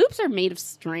because the loops are made of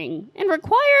string and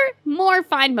require more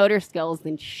fine motor skills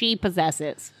than she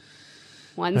possesses.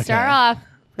 1 star off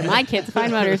for my kid's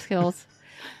fine motor skills.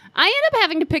 I end up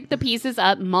having to pick the pieces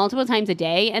up multiple times a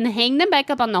day and hang them back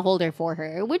up on the holder for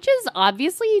her, which is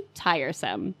obviously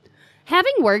tiresome.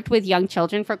 Having worked with young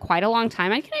children for quite a long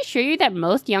time, I can assure you that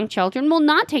most young children will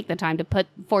not take the time to put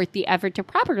forth the effort to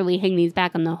properly hang these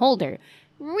back on the holder,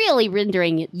 really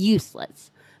rendering it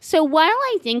useless. So while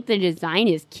I think the design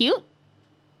is cute,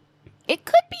 it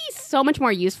could be so much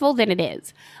more useful than it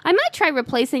is. I might try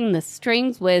replacing the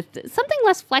strings with something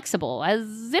less flexible, as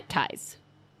zip ties.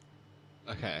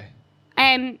 Okay.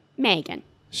 Megan.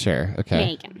 Sure. Okay.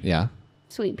 Megan. Yeah.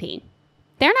 Sweet pea.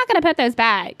 They're not going to put those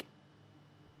back.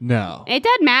 No. It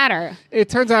doesn't matter. It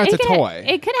turns out it's a toy.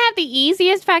 It could have the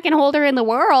easiest fucking holder in the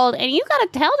world, and you gotta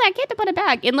tell that kid to put it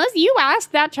back. Unless you ask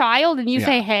that child and you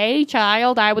say, hey,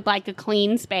 child, I would like a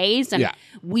clean space, and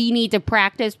we need to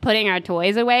practice putting our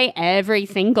toys away every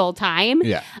single time.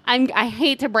 Yeah. I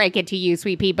hate to break it to you,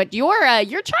 sweet pea, but your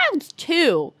child's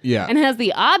 2 and has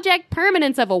the object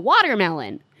permanence of a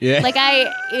watermelon. Yeah. Like,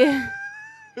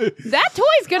 That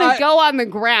toy's gonna go on the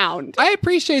ground. I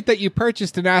appreciate that you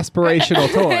purchased an aspirational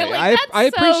toy. Like, I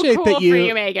that's so appreciate cool that for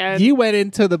you, Megan. you went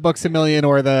into the Books a Million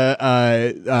or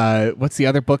the what's the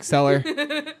other bookseller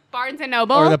Barnes and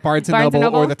Noble, or the Barnes and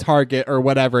Noble or the Target or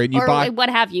whatever, and you or bought what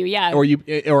have you, yeah.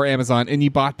 or Amazon, and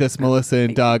you bought this Melissa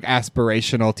and Doug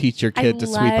aspirational teach your kid to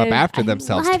sweep up after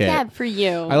themselves I love kit. that for you.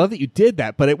 I love that you did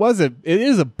that, but it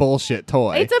is a bullshit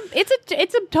toy. It's a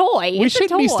toy. We It's a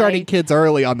shouldn't be toy. starting kids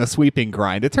early on the sweeping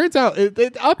grind. It turns out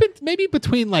up in maybe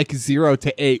between like 0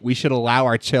 to 8, we should allow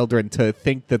our children to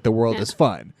think that the world is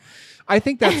fun. I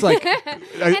think that's like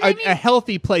a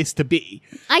healthy place to be.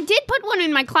 I did put one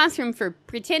in my classroom for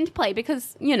pretend play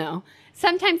because,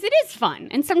 sometimes it is fun.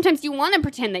 And sometimes you want to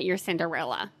pretend that you're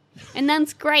Cinderella. And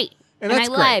that's great. And that's I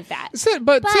great. love that.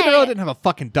 But Cinderella didn't have a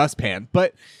fucking dustpan.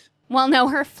 But well, no,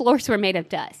 her floors were made of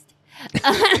dust.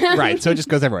 right, so it just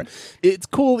goes everywhere. It's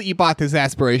cool that you bought this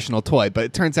aspirational toy, but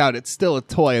it turns out it's still a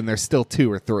toy and there's still 2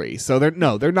 or 3. So they're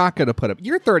not going to put up.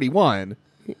 You're 31.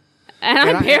 And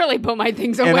I barely put my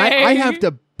things away. And I have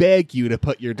to beg you to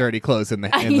put your dirty clothes in the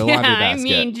laundry basket. I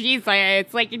mean, geez,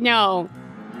 it's like, no.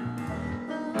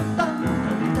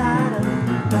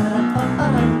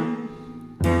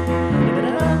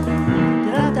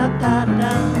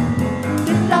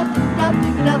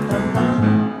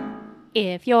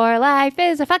 If your life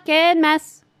is a fucking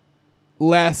mess,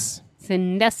 less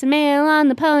send us a mail on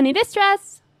the pony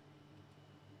distress.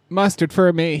 Mustard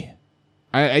for me.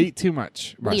 I eat too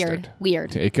much mustard.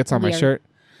 Weird. It gets on my shirt.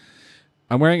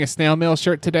 I'm wearing a snail mail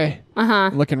shirt today.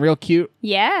 Looking real cute.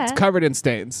 Yeah. It's covered in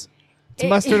stains. It's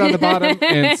mustard on the bottom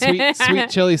and sweet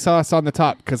chili sauce on the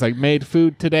top because I made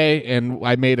food today and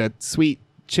I made a sweet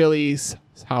chili's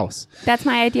house. That's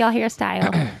my ideal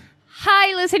hairstyle.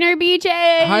 Hi, listener BJ.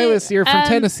 Hi, listener. You're from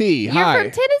Tennessee. You're Hi.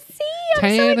 from Tennessee.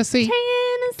 Tennessee.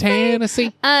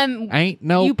 Tennessee. Ain't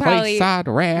no you place I'd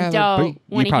rather don't be.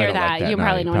 want to hear that. Like You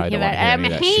probably don't want to hear that.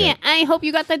 Hey, shit. I hope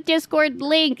you got the Discord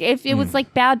link. If it was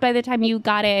like bad by the time you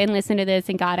got it and listened to this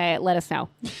and got it, let us know.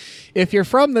 If you're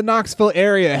from the Knoxville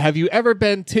area, have you ever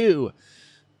been to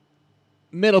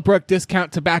Middlebrook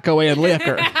Discount Tobacco and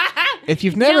Liquor? If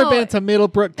you've never been to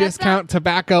Middlebrook Discount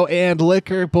Tobacco and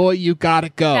Liquor, boy, you gotta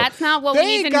go. That's not what we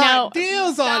need to know. They got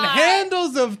deals on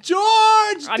handles of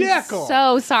George Dickel.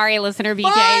 So sorry, listener BJ.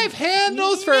 5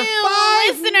 handles for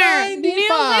 $5.95. New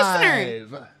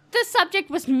listener. The subject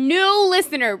was new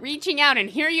listener reaching out, and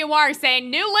here you are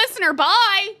saying, new listener,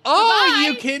 bye. Oh, Bye.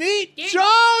 you can eat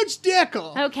George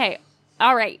Dickel. Okay.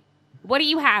 All right. What do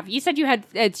you have? You said you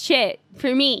had shit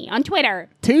for me on Twitter.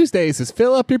 Tuesdays is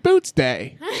Fill Up Your Boots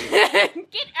Day. Get out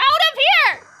of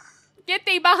here! Get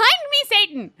thee behind me,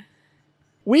 Satan!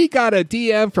 We got a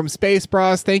DM from Space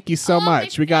Bras. Thank you so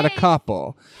much. We got a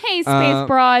couple. Hey, Space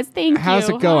Bras. Thank you. How's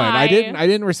it going? Hi. I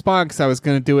didn't respond because I was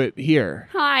going to do it here.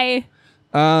 Hi.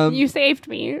 You saved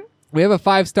me. We have a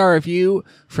 5-star review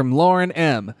from Lauren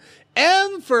M.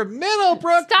 M for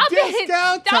Middlebrook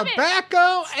Discount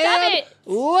Tobacco and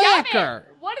Liquor.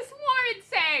 What does Lauren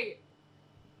say?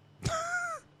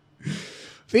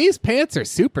 These pants are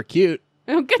super cute.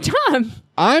 Oh, good job.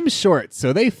 I'm short,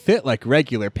 so they fit like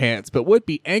regular pants, but would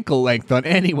be ankle length on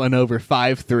anyone over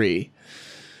 5'3".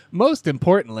 Most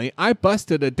importantly, I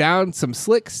busted it down some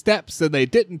slick steps and they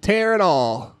didn't tear at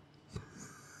all.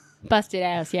 Busted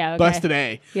ass, yeah. Okay. Busted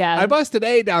A. Yeah. I busted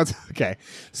A down. Okay.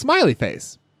 Smiley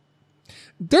face.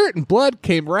 Dirt and blood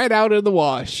came right out in the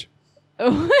wash.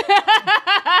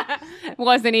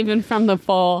 Wasn't even from the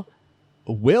full.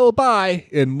 Will buy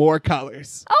in more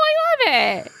colors. Oh, I love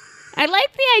it. I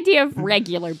like the idea of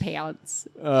regular pants.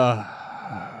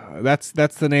 That's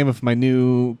the name of my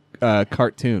new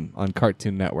cartoon on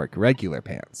Cartoon Network. Regular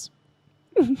Pants.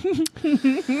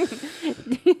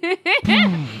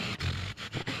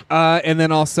 And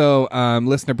then also,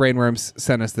 listener Brainworms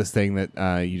sent us this thing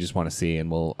that you just want to see,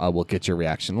 and we'll get your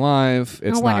reaction live.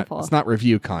 Wonderful. It's not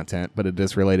review content, but it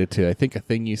is related to I think a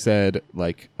thing you said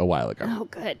like a while ago. Oh,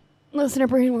 good. Listener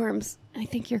Brainworms, I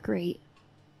think you're great.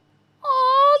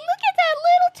 Oh, look at that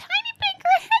little tiny banker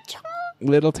hedgehog.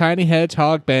 Little tiny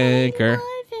hedgehog banker. I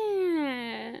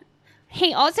love it.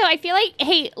 Hey, also, I feel like,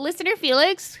 listener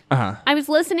Felix. I was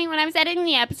listening when I was editing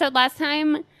the episode last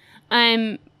time.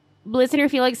 Listener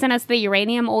Felix sent us the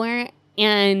uranium ore,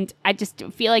 and I just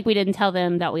feel like we didn't tell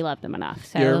them that we loved them enough.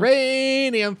 So.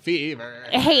 Uranium fever.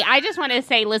 Hey, I just want to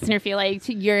say, listener Felix,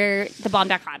 you're the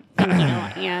bomb.com.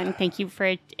 Thank you. And thank you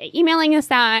for emailing us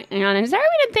that. And I'm sorry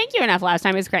we didn't thank you enough last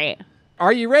time. It was great.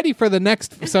 Are you ready for the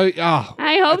next? So,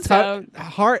 I hope so.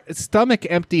 Stomach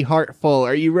empty, heart full.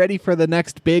 Are you ready for the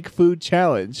next big food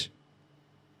challenge?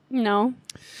 No.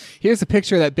 Here's a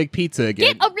picture of that big pizza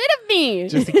again. Get rid of me.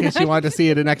 Just in case you wanted to see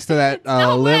it next to that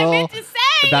Not what I meant to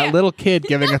say. that little kid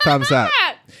giving a thumbs up.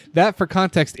 That, for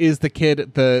context, is the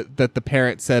kid that the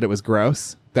parent said it was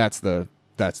gross. That's the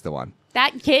one.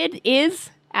 That kid is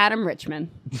Adam Richman.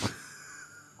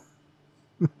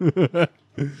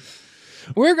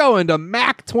 We're going to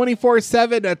Mac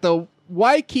 24/7 at the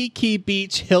Waikiki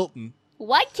Beach Hilton.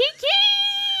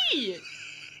 Waikiki!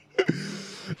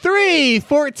 3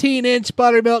 14-inch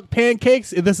buttermilk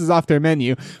pancakes. This is off their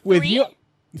menu. With Three?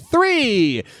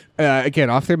 Three. Again,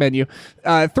 off their menu.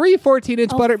 3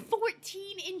 14-inch butter. 14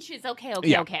 inches.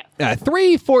 Okay.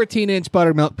 3 14-inch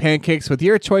buttermilk pancakes with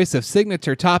your choice of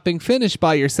signature topping. Finish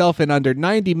by yourself in under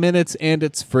 90 minutes, and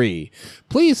it's free.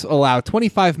 Please allow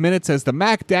 25 minutes as the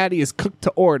Mac Daddy is cooked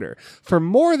to order. For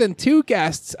more than 2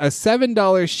 guests, a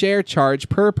 $7 share charge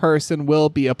per person will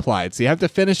be applied. So you have to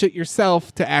finish it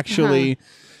yourself to actually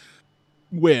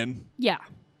win. Yeah.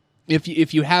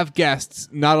 If you have guests,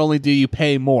 not only do you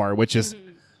pay more, which is,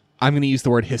 I'm going to use the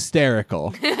word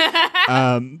hysterical, but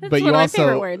one of my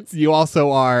favorite words. you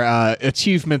also are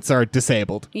achievements are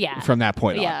disabled. Yeah. From that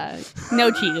point on. Yeah.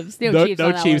 No Chiefs. No No Chiefs.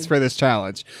 on that Chiefs one. for this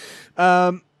challenge.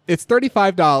 It's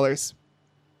 $35.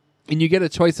 And you get a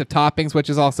choice of toppings, which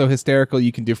is also hysterical.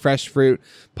 You can do fresh fruit,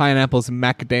 pineapples, and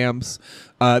macadams.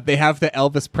 They have the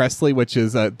Elvis Presley, which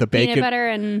is the bacon, Peanut butter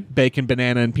and bacon,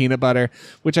 banana, and peanut butter,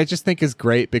 which I just think is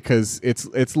great because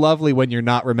it's lovely when you're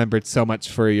not remembered so much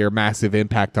for your massive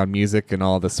impact on music and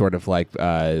all the sort of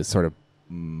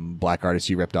black artists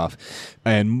you ripped off,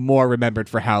 and more remembered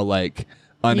for how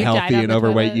unhealthy on and the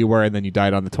overweight toilet. you were, and then you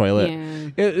died on the toilet. Yeah.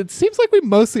 It seems like we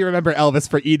mostly remember Elvis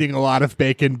for eating a lot of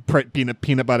bacon,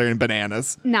 peanut butter, and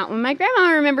bananas. not when my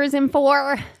grandma remembers him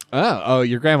for Oh,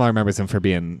 your grandma remembers him for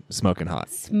being smoking hot.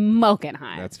 smoking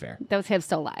hot. That's fair. Those hips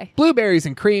don't lie. Blueberries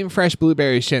and cream, fresh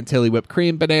blueberries, chantilly whipped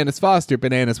cream, bananas Foster,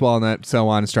 bananas walnut, so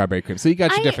on, and strawberry cream. So you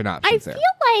got your different options I there.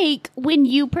 feel like when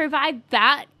you provide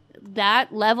that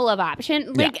level of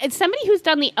option, it's somebody who's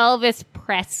done the Elvis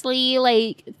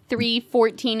Presley 3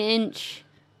 14-inch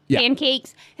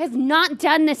pancakes has not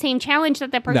done the same challenge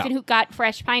that the person No. who got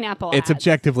fresh pineapple It's has.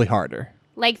 objectively harder.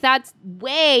 That's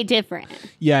way different.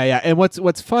 Yeah. And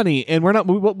what's funny, and we're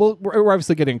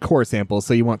obviously getting core samples,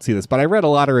 so you won't see this, but I read a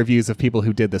lot of reviews of people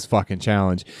who did this fucking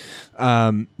challenge.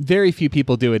 Very few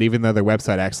people do it, even though their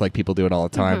website acts like people do it all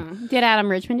the time. Did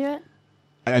Adam Richman do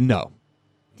it? No.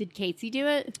 Did Casey do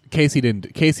it? Casey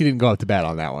didn't go up to bat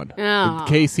on that one. Oh.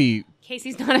 Casey's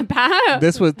not a bad.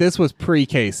 this was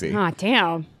pre-Casey. Oh,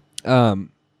 damn. Do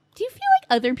you feel like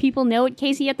other people know what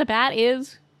Casey at the Bat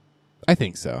is? I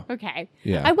think so. Okay.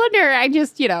 Yeah. I wonder. I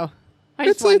just It's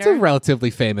a wonder.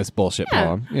 relatively famous bullshit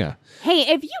poem. Yeah. Hey,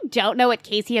 if you don't know what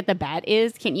Casey at the Bat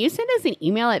is, can you send us an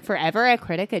email at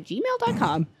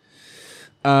foreveracritic@gmail.com?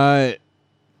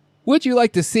 Would you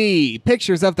like to see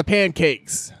pictures of the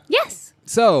pancakes? Yes.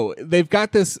 So they've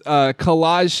got this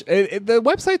collage. The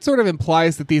website sort of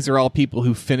implies that these are all people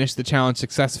who finished the challenge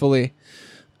successfully.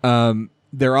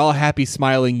 They're all happy,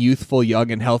 smiling, youthful,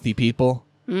 young, and healthy people.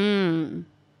 And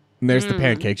there's the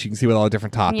pancakes. You can see with all the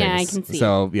different toppings. Yeah, I can see.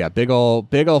 So yeah, big ol'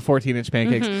 14-inch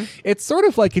pancakes. It's sort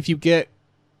of like if you get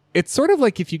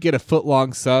a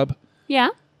foot-long sub, Yeah.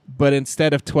 but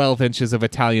instead of 12 inches of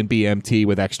Italian BMT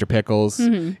with extra pickles,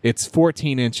 it's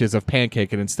 14 inches of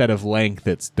pancake, and instead of length,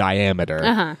 it's diameter.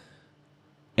 Uh-huh.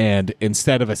 And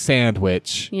instead of a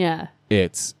sandwich, Yeah.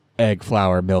 it's egg,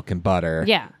 flour, milk, and butter.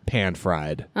 Yeah. Pan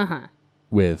fried Uh-huh.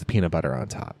 with peanut butter on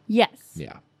top. Yes.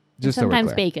 Yeah. Just so we're Sometimes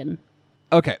clear. bacon.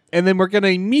 Okay, and then we're going to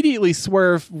immediately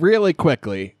swerve really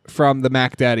quickly from the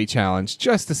Mac Daddy challenge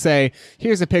just to say,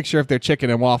 here's a picture of their chicken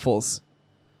and waffles.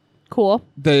 Cool.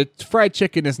 The fried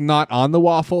chicken is not on the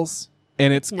waffles,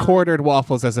 and it's quartered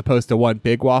waffles as opposed to one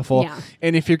big waffle. Yeah.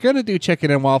 And if you're going to do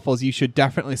chicken and waffles, you should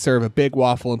definitely serve a big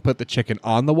waffle and put the chicken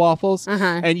on the waffles.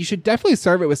 And you should definitely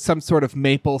serve it with some sort of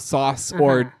maple sauce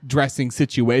or dressing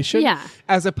situation, Yeah.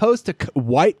 as opposed to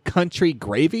white country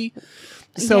gravy.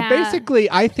 So Yeah. basically,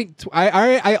 I think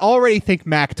I already think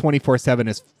Mac 24/7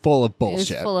 is full of It's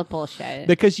bullshit. full of bullshit.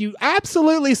 Because you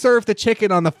absolutely serve the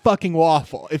chicken on the fucking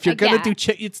waffle. If you're gonna do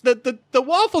it's the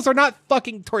waffles are not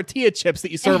fucking tortilla chips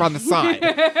that you serve on the side.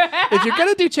 If you're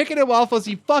gonna do chicken and waffles,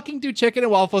 you fucking do chicken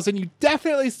and waffles, and you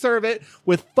definitely serve it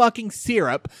with fucking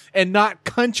syrup and not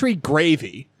country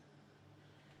gravy.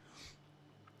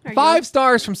 5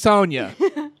 stars from Sonia.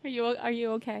 Are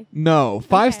you okay? No,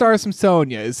 5 stars from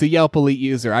Sonia. It's a Yelp Elite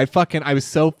user. I was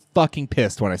so fucking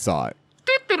pissed when I saw it.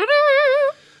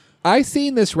 I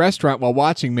seen this restaurant while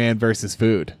watching Man vs.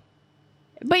 Food.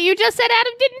 But you just said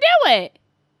Adam didn't do it.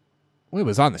 Well, it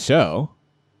was on the show.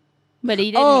 But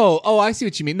he didn't. Oh, I see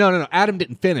what you mean. No. Adam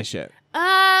didn't finish it.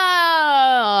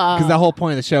 Oh. Because the whole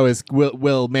point of the show is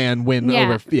will man win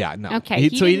Yeah. over? Yeah, no. Okay.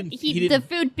 So he didn't. The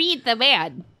food beat the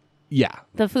man. Yeah.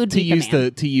 The food To beat use the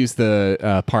man. to use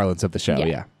the parlance of the show.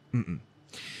 Yeah. Yeah.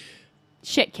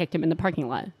 Shit kicked him in the parking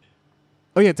lot.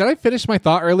 Oh yeah. Did I finish my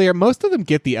thought earlier? Most of them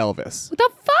get the Elvis. What the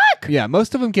fuck? Yeah.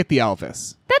 Most of them get the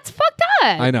Elvis. That's fucked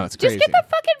up. I know, it's Just get crazy. the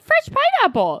fucking fresh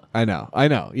pineapple. I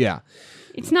know. Yeah.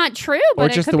 It's not true, but Or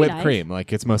it just could the be whipped nice. cream.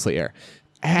 Like it's mostly air.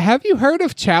 Have you heard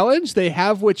of challenge they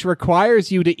have which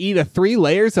requires you to eat 3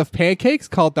 layers of pancakes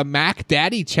called the Mac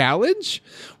Daddy Challenge?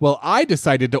 Well, I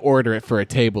decided to order it for a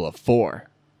table of 4.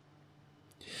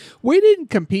 We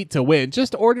didn't compete to win,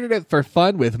 just ordered it for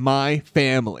fun with my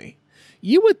family.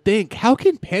 You would think, how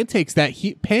can pancakes that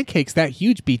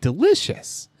huge be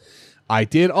delicious? I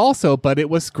did also, but it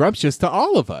was scrumptious to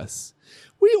all of us.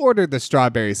 We ordered the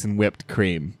strawberries and whipped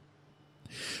cream.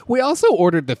 We also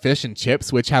ordered the fish and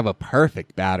chips, which have a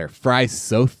perfect batter, fries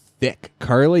so thick,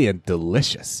 curly, and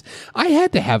delicious. I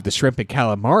had to have the shrimp and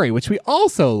calamari, which we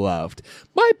also loved.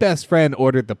 My best friend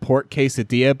ordered the pork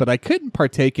quesadilla, but I couldn't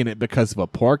partake in it because of a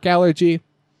pork allergy.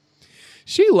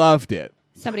 She loved it.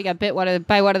 Somebody got bit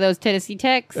by one of those Tennessee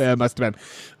ticks. It must have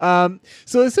been.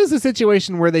 So this is a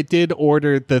situation where they did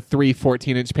order the 3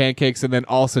 14-inch pancakes and then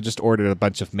also just ordered a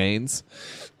bunch of mains.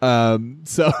 And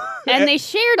they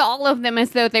shared all of them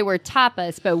as though they were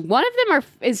tapas, but one of them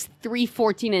is 3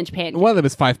 14-inch pancakes. one of them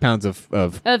is 5 pounds of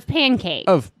Pancake.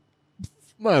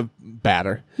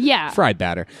 batter. Yeah. Fried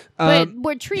batter. But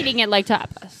we're treating it like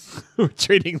tapas. We're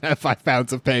treating that 5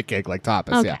 pounds of pancake like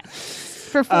tapas. Okay. Yeah.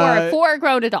 For four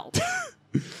grown adults.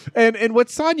 And what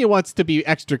Sonia wants to be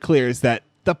extra clear is that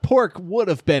the pork would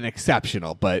have been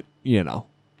exceptional, but,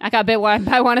 I got bit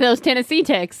by one of those Tennessee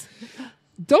ticks.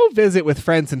 don't visit with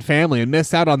friends and family and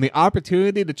miss out on the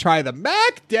opportunity to try the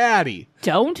Mac Daddy.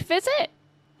 Don't visit?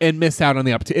 And miss out on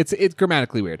the opportunity. It's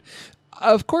grammatically weird.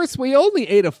 Of course, we only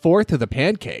ate 1/4 of the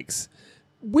pancakes.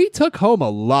 We took home a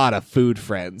lot of food,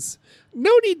 friends.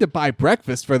 No need to buy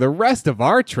breakfast for the rest of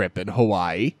our trip in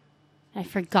Hawaii. I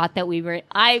forgot that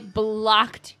I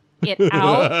blocked it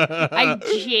out. I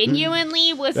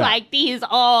genuinely was like,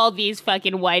 all these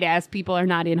fucking white ass people are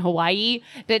not in Hawaii.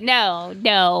 But no,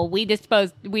 we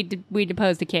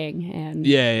deposed a king and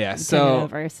Yeah. took it So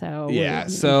over, so yeah,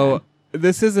 so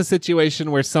this is a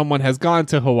situation where someone has gone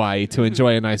to Hawaii to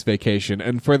enjoy a nice vacation,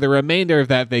 and for the remainder of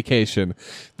that vacation,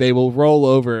 they will roll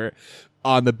over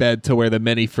on the bed to where the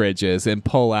mini fridge is and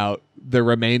pull out the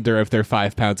remainder of their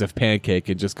 5 pounds of pancake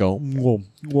and just go.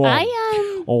 I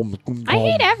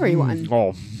hate everyone.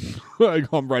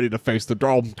 I'm ready to face the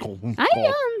draw. I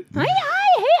hate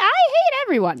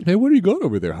everyone. Hey, what are you going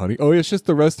over there, honey? Oh, it's just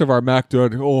the rest of our Mac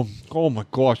Daddy. Oh my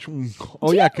gosh.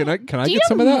 Oh yeah, can I get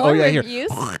some of that? Oh yeah, here.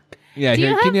 Yeah, Do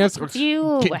here. you Can you have- have? do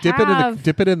you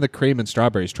Dip it in the cream and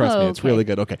strawberries. Trust me, it's Okay. really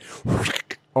good. Okay.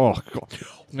 Oh,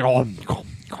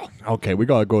 okay. We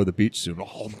gotta go to the beach soon.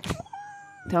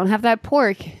 Don't have that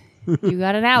pork. You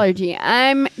got an allergy. Do you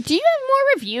have more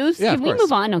reviews? Yeah, Can of we course.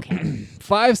 move on? Okay.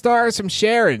 5 stars from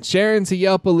Sharon. Sharon's a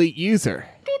Yelp Elite user.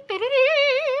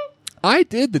 I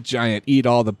did the giant eat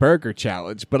all the burger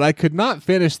challenge, but I could not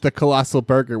finish the colossal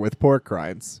burger with pork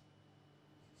rinds.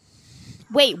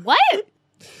 Wait, what?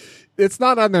 It's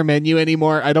not on their menu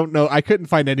anymore. I don't know. I couldn't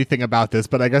find anything about this,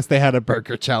 but I guess they had a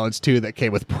burger challenge too that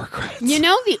came with pork rinds. You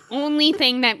know the only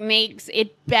thing that makes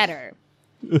it better.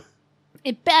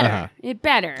 It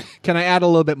better. Can I add a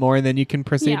little bit more and then you can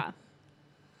proceed? Yeah.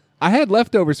 I had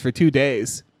leftovers for 2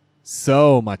 days.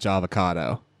 So much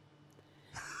avocado.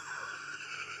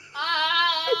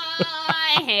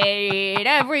 I hate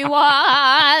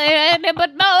everyone,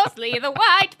 but mostly the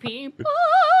white people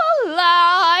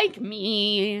like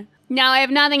me. Now I have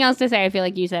nothing else to say. I feel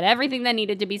like you said everything that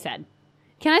needed to be said.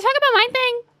 Can I talk about my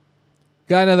thing?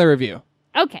 Got another review.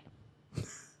 Okay.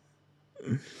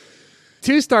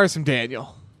 2 stars from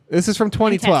Daniel. This is from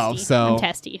 2012, testy. so I'm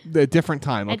testy. a different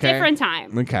time. Okay, A different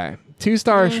time. Okay, 2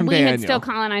 stars from We Daniel. had still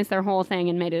colonized their whole thing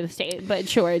and made it a state, but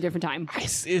sure, a different time.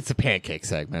 It's a pancake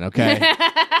segment, okay?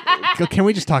 Can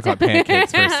we just talk about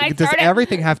pancakes first? Does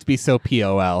everything have to be so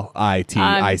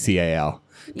POLITICAL?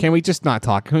 Can we just not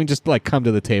talk? Can we just come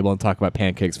to the table and talk about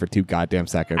pancakes for 2 goddamn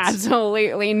seconds?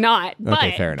 Absolutely not. But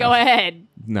fair go enough. ahead.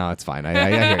 No, it's fine. I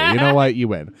hear you. You know what? You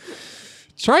win.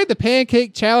 Tried the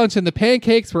pancake challenge and the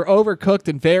pancakes were overcooked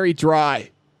and very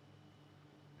dry.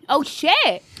 Oh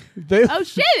shit! Oh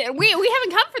shit! We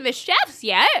haven't come for the chefs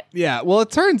yet. Yeah, well,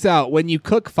 it turns out when you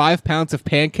cook 5 pounds of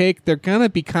pancake, they're gonna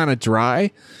be kind of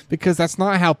dry because that's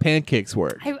not how pancakes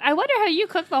work. I wonder how you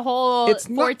cook the whole It's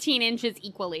not- 14 inches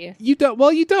equally. You don't.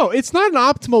 Well, you don't. It's not an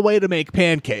optimal way to make It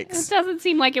pancakes. doesn't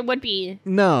seem like it would be.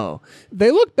 No, they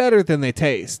look better than they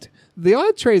taste. The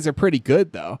entrees are pretty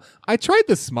good, though. I tried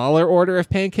the smaller order of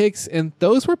pancakes, and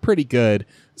those were pretty good.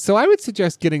 So I would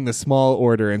suggest getting the small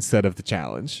order instead of the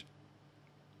challenge.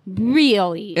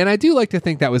 Really? And I do like to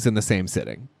think that was in the same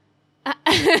sitting. We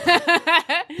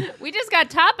just got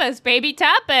tapas, baby,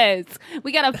 tapas.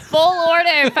 We got a full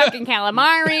order of fucking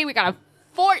calamari. We got a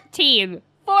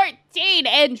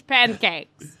 14-inch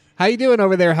pancakes. How you doing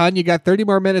over there, hon? You got 30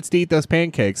 more minutes to eat those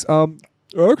pancakes.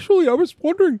 Actually, I was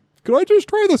wondering, could I just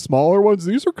try the smaller ones?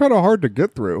 These are kind of hard to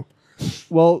get through.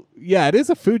 Well, yeah, it is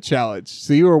a food challenge.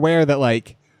 So you were aware that,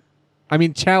 like, I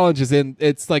mean, challenge is in,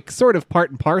 it's like sort of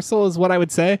part and parcel is what I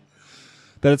would say.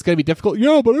 That it's going to be difficult.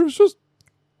 Yeah, but it was just,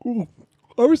 I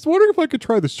was wondering if I could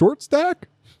try the short stack.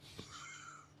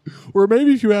 Or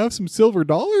maybe if you have some silver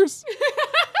dollars.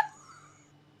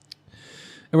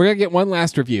 And we're going to get one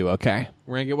last review, okay?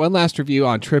 We're going to get one last review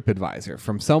on TripAdvisor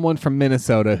from someone from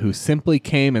Minnesota who simply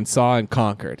came and saw and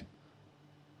conquered.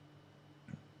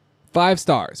 5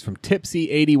 stars from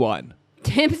Tipsy81.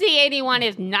 Tipsy81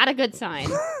 is not a good sign.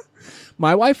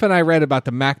 My wife and I read about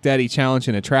the Mac Daddy Challenge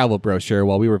in a travel brochure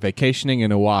while we were vacationing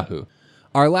in Oahu.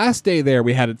 Our last day there,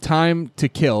 we had a time to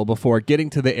kill before getting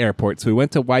to the airport, so we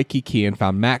went to Waikiki and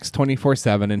found Max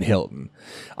 24/7 in Hilton.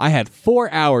 I had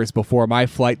 4 hours before my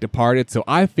flight departed, so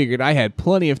I figured I had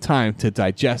plenty of time to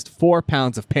digest 4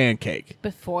 pounds of pancake.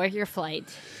 Before your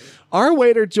flight. Our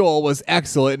waiter, Joel, was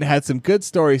excellent and had some good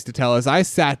stories to tell as I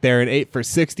sat there and ate for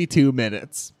 62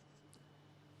 minutes.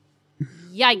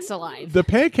 Yikes alive. The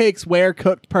pancakes were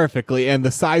cooked perfectly and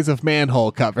the size of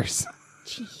manhole covers.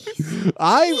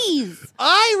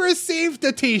 I received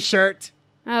a t-shirt.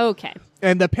 Okay.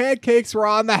 And the pancakes were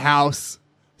on the house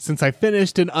since I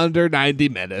finished in under 90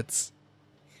 minutes.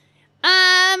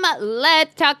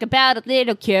 Let's talk about a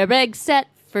little Keurig set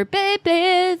for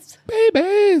babies.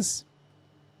 Babies.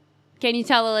 Can you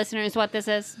tell the listeners what this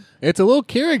is? It's a little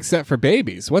Keurig set for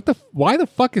babies. Why the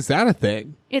fuck is that a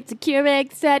thing? It's a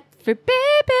Keurig set for babies.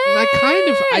 And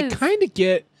I kind of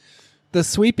get the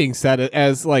sweeping set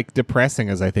as like depressing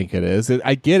as I think it is.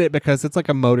 I get it because it's like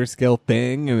a motor skill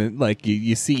thing, and it, like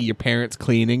you see your parents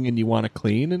cleaning and you want to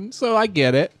clean, and so I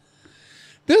get it.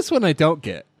 This one I don't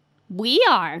get. We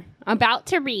are about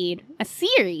to read a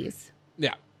series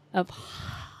of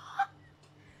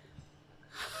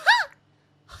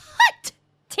hot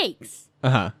takes.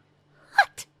 Uh-huh.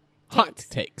 Hot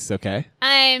takes, okay.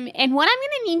 And what I'm going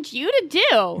to need you to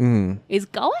do is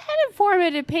go ahead and form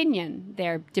an opinion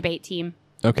there, debate team.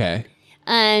 Okay.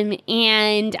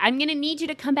 And I'm going to need you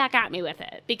to come back at me with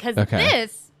it because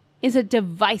this is a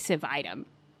divisive item.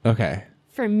 Okay.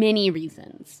 For many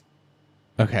reasons.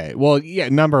 Okay. Well, yeah,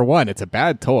 number one, it's a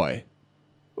bad toy.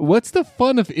 What's the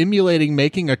fun of emulating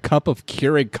making a cup of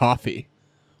Keurig coffee?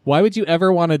 Why would you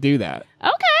ever want to do that?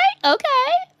 Okay.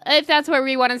 If that's where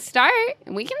we want to start,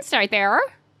 we can start there.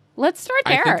 Let's start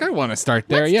there. I think I want to start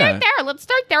there, Let's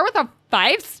start there with a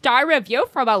 5-star review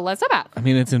from Elizabeth. I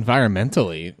mean, it's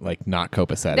environmentally, like, not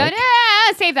copacetic. No,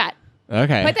 save that.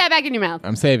 Okay. Put that back in your mouth.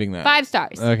 I'm saving that. 5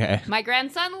 stars. Okay. My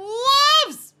grandson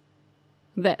loves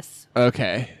this.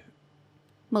 Okay.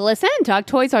 Melissa and Dog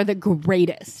toys are the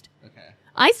greatest. Okay.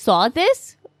 I saw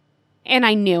this, and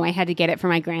I knew I had to get it for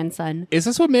my grandson. Is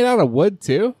this one made out of wood,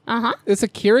 too? Uh-huh. It's a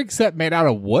Keurig set made out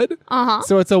of wood? Uh-huh.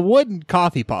 So it's a wooden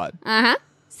coffee pod. Uh-huh.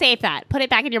 Save that. Put it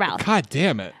back in your mouth. God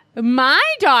damn it. My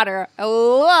daughter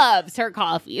loves her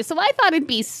coffee, so I thought it'd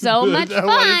be so much fun.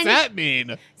 What does that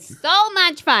mean? So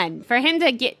much fun for him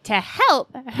to get to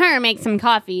help her make some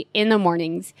coffee in the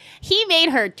mornings. He made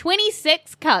her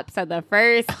 26 cups on the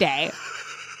first day.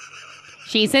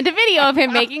 She sent a video of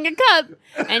him making a cup,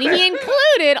 and he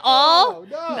included all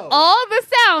the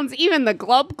sounds, even the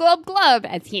glub, glub, glub,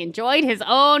 as he enjoyed his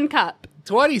own cup.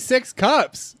 26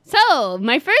 cups. So,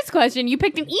 my first question, you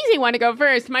picked an easy one to go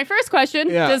first. My first question,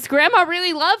 does Grandma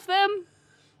really love them?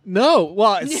 No.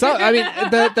 Well, so, I mean,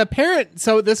 the parent,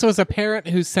 so this was a parent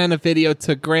who sent a video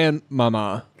to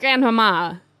Grandmama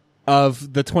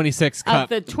of the 26 cup. Of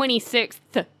the 26th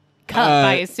cup,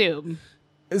 I assume.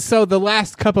 So the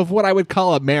last cup of what I would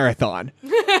call a marathon,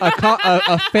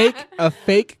 a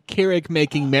fake Keurig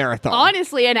making marathon.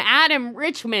 Honestly, an Adam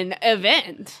Richman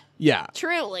event. Yeah,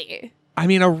 truly. I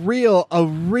mean, a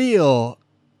real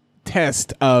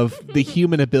test of the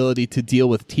human ability to deal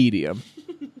with tedium.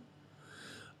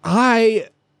 I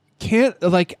can't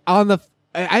like on the.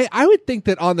 I would think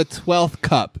that on the 12th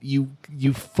cup, you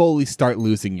fully start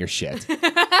losing your shit.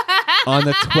 On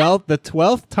the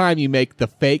 12th time you make the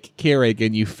fake Keurig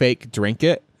and you fake drink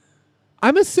it,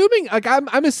 I'm assuming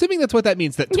I'm assuming that's what that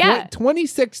means. That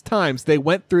 26 times they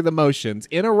went through the motions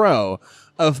in a row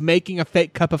of making a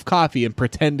fake cup of coffee and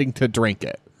pretending to drink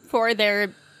it for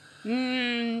their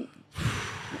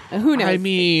Who knows? I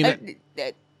mean,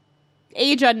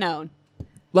 age unknown.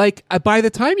 like by the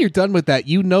time you're done with that,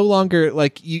 you no longer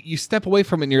like you step away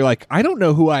from it and you're like, I don't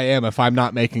know who I am if I'm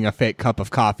not making a fake cup of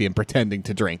coffee and pretending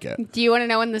to drink it. Do you want to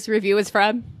know when this review is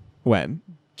from? When?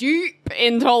 Deep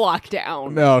into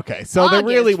lockdown. Okay, so there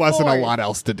really August wasn't a 4th. lot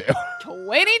else to do.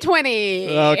 2020.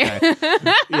 Okay.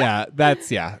 Yeah.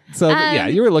 So yeah,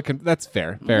 you were looking. That's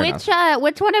fair. Fair enough.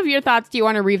 Which one of your thoughts do you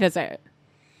want to revisit?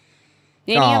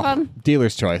 Any of them?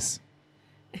 Dealer's choice.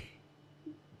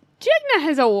 Jigna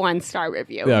has a 1-star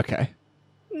review. Okay.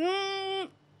 The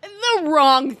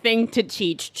wrong thing to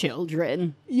teach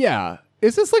children. Yeah.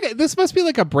 Is this this must be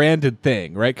like a branded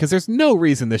thing, right? Because there's no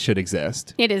reason this should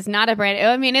exist. It is not a brand.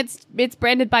 I mean, it's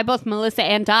branded by both Melissa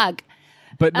and Doug.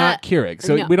 But not Keurig.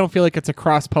 So no. we don't feel like it's a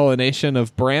cross-pollination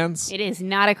of brands? It is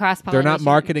not a cross-pollination. They're not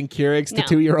marketing Keurigs to No.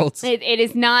 2-year-olds? It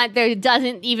is not. There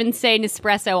doesn't even say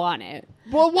Nespresso on it.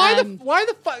 Well,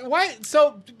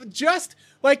 just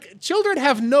like children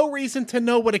have no reason to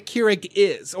know what a Keurig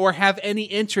is or have any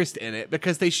interest in it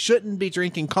because they shouldn't be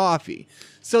drinking coffee.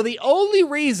 So the only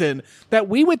reason that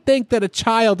we would think that a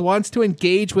child wants to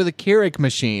engage with a Keurig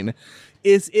machine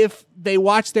is if they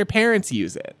watch their parents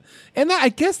use it. And I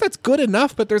guess that's good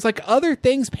enough, but there's like other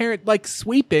things like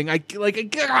sweeping,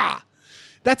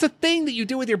 that's a thing that you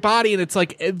do with your body and it's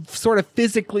like sort of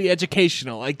physically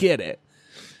educational. I get it.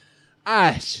 You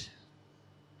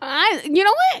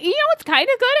know what? You know what's kind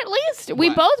of good, at least? We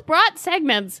What? both brought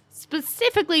segments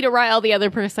specifically to rile the other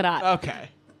person up. Okay.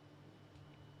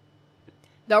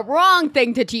 The wrong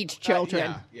thing to teach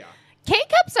children. Yeah.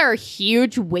 K-cups are a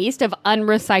huge waste of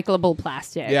unrecyclable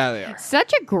plastic. Yeah, they are.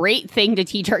 Such a great thing to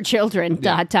teach our children. ...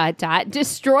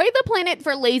 Destroy the planet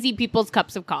for lazy people's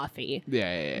cups of coffee.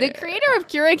 Yeah. The creator of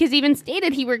Keurig has even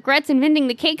stated he regrets inventing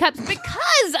the K-cups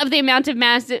because of the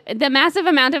massive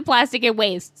amount of plastic it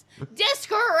wastes.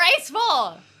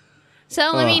 Disgraceful!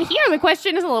 So, I mean, here the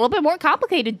question is a little bit more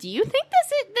complicated. Do you think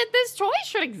that this choice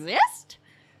should exist?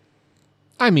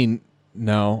 I mean,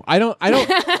 no. I don't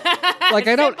like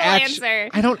Simple answer.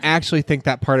 I don't actually think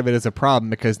that part of it is a problem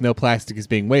because no plastic is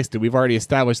being wasted. We've already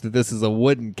established that this is a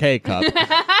wooden K cup,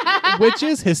 which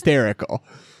is hysterical.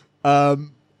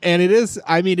 And it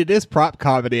is prop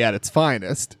comedy at its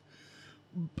finest.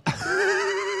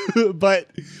 But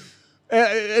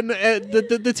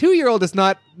the 2-year-old is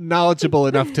not knowledgeable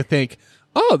enough to think,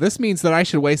 oh, this means that I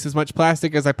should waste as much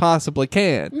plastic as I possibly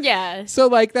can. Yeah. So,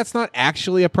 like, that's not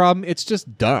actually a problem. It's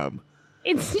just dumb.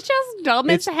 It's just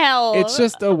dumb as hell. It's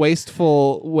just a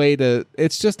wasteful way to...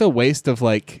 It's just a waste of,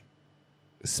 like,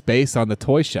 space on the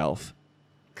toy shelf.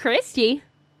 Christy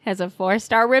has a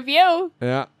 4-star review.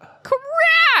 Yeah.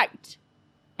 Correct!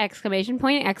 Exclamation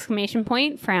point,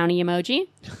 frowny emoji.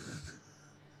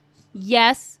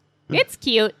 Yes, it's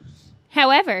cute.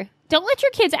 However, don't let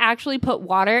your kids actually put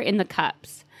water in the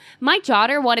cups. My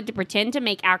daughter wanted to pretend to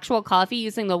make actual coffee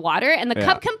using the water, and the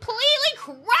cup completely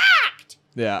cracked!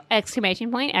 Yeah. Exclamation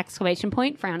point,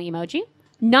 frowny emoji.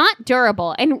 Not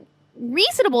durable and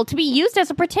reasonable to be used as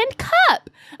a pretend cup.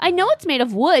 I know it's made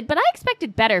of wood, but I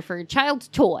expected better for a child's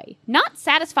toy. Not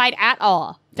satisfied at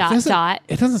all. ...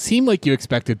 It doesn't seem like you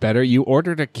expected better. You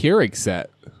ordered a Keurig set.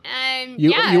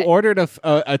 You ordered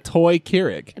a toy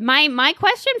Keurig. My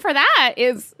question for that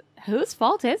is, whose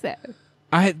fault is it?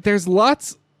 There's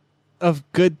lots of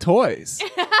good toys.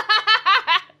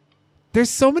 There's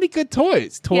so many good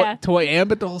toys. Toy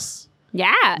Ambidals.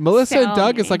 Yeah. Melissa so and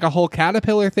Doug is like a whole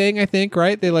caterpillar thing, I think,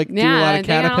 right? They like do a lot of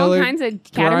caterpillar. all kinds of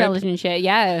caterpillars and shit,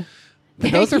 yeah.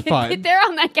 But those are fun. They're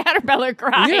on that caterpillar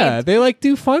grind. Yeah, they like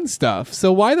do fun stuff.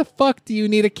 So why the fuck do you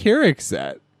need a Keurig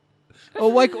set? Oh,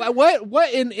 like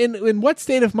what in what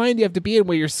state of mind do you have to be in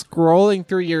where you're scrolling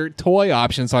through your toy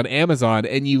options on Amazon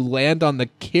and you land on the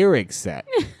Keurig set?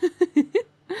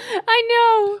 I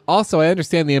know. Also, I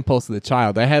understand the impulse of the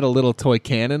child. I had a little toy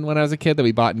cannon when I was a kid that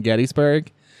we bought in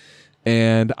Gettysburg,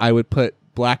 and I would put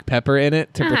black pepper in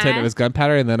it to pretend it was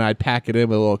gunpowder, and then I'd pack it in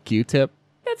with a little Q-tip.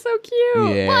 That's so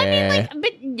cute. Yeah. Well, I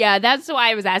mean, that's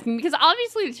why I was asking, because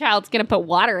obviously the child's going to put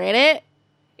water in it.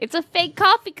 It's a fake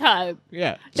coffee cup.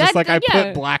 Yeah, just like I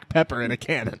put black pepper in a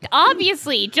cannon.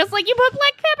 Obviously, just like you put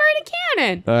black pepper in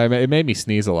a cannon. It made me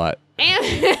sneeze a lot.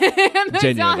 Amazon,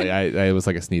 Genuinely, it was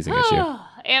like a sneezing issue.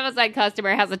 Amazon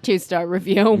customer has a 2-star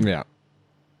review. Yeah.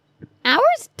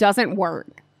 Ours doesn't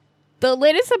work. The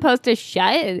lid is supposed to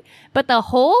shut, but the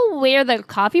hole where the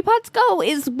coffee pots go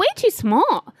is way too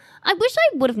small. I wish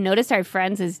I would have noticed our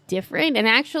friends is different and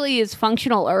actually is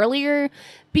functional earlier,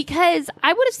 because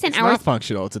I would have sent It's ours. not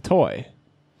functional. It's a toy.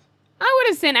 I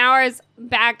would have sent ours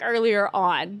back earlier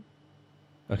on.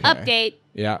 Okay. Update.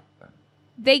 Yeah.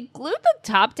 They glued the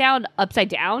top down upside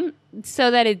down so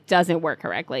that it doesn't work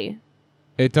correctly.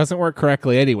 It doesn't work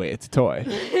correctly anyway. It's a toy.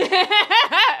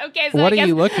 Okay, so What are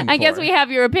you looking I guess for? we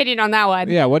have your opinion on that one.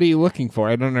 Yeah, what are you looking for?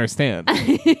 I don't understand.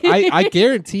 I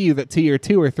guarantee you that to your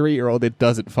 2 or 3 year old, it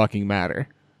doesn't fucking matter.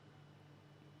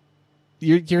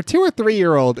 Your 2 or 3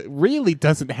 year old really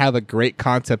doesn't have a great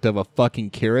concept of a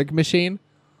fucking Keurig machine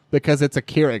because it's a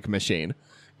Keurig machine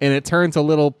and it turns a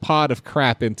little pot of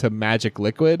crap into magic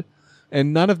liquid,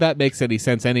 and none of that makes any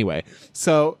sense anyway.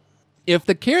 So if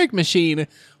the Keurig machine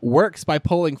works by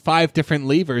pulling 5 different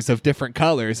levers of different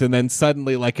colors and then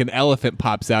suddenly like an elephant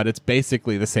pops out, it's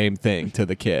basically the same thing to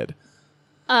the kid.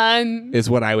 Is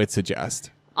what I would suggest.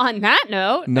 On that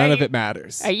note, None of it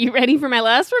matters. Are you ready for my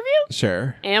last review?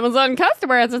 Sure. Amazon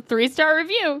customer has a 3-star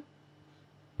review.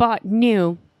 Bought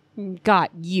new,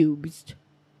 got used.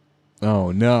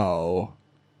 Oh no.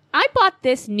 I bought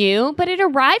this new, but it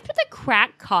arrived with a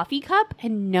cracked coffee cup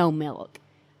and no milk.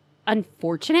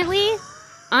 Unfortunately,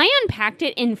 I unpacked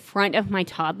it in front of my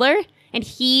toddler, and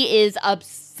he is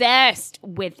obsessed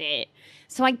with it.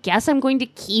 So I guess I'm going to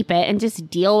keep it and just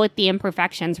deal with the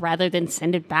imperfections rather than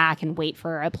send it back and wait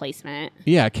for a replacement.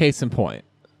 Yeah, case in point.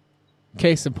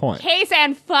 Case in point. Case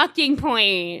and fucking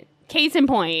point. Case in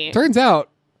point. Turns out,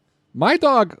 my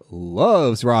dog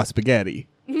loves raw spaghetti.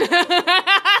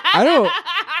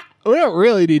 We don't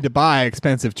really need to buy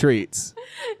expensive treats.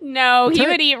 No, he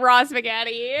would eat raw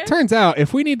spaghetti. Turns out,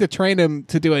 if we need to train him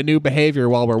to do a new behavior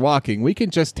while we're walking, we can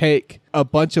just take a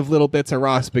bunch of little bits of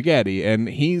raw spaghetti, and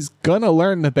he's gonna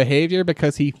learn the behavior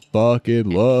because he fucking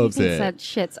loves He thinks it. that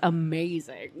shit's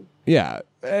amazing. Yeah.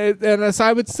 And so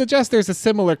I would suggest there's a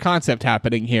similar concept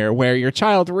happening here where your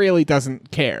child really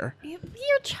doesn't care.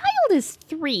 Your child is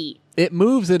 3. It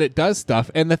moves and it does stuff.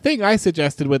 And the thing I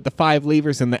suggested with the 5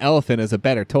 levers and the elephant is a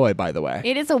better toy, by the way.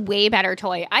 It is a way better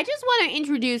toy. I just want to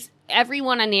introduce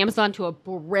everyone on Amazon to a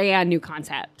brand new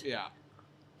concept. Yeah.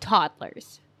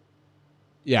 Toddlers.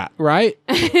 Yeah, right?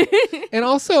 And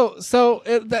also,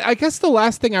 I guess the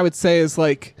last thing I would say is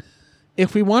like,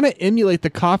 if we want to emulate the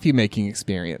coffee making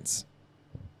experience,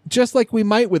 just like we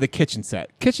might with a kitchen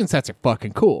set. Kitchen sets are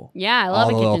fucking cool. Yeah, I love All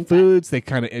a the little kitchen set. foods, they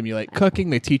kind of emulate cooking.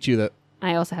 They teach you the...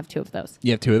 I also have 2 of those.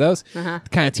 You have 2 of those? Uh-huh.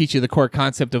 Kind of teach you the core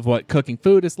concept of what cooking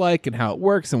food is like and how it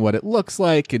works and what it looks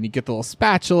like. And you get the little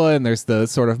spatula and there's the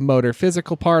sort of motor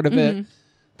physical part of it.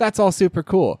 That's all super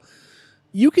cool.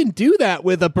 You can do that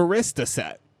with a barista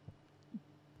set.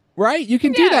 Right? You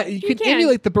can do Yeah, that. you can can.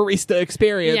 emulate the barista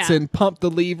experience Yeah. and pump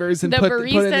the levers and The put in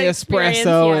barista the experience,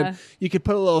 espresso yeah. and you can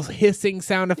put a little hissing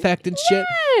sound effect and shit.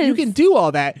 Yes. You can do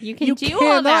all that. You can do all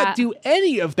cannot that. do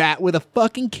any of that with a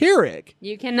fucking Keurig.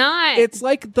 You cannot. It's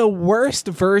like the worst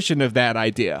version of that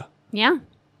idea yeah.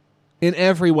 in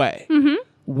every way. Mm-hmm.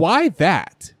 Why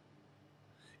that?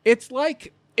 It's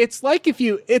like if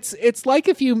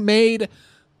you made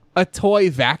a toy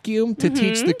vacuum to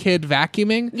teach the kid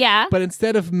vacuuming. Yeah. But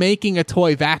instead of making a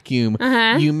toy vacuum,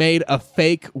 you made a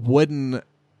fake wooden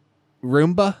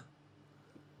Roomba.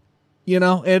 You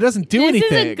know, and it doesn't do anything.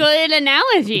 This is a good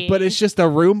analogy. But it's just a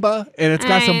Roomba, and it's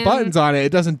got some buttons on it.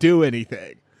 It doesn't do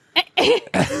anything.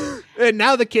 And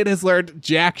now the kid has learned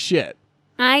jack shit.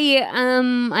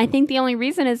 I think the only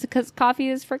reason is because coffee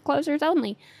is for closers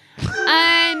only.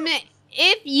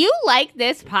 If you like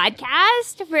this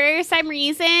podcast for some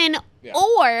reason,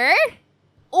 or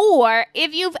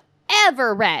if you've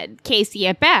ever read Casey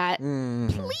at Bat,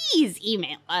 please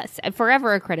email us at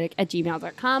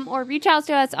foreveracritic@gmail.com or reach out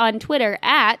to us on Twitter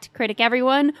at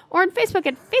criticeveryone or on Facebook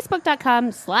at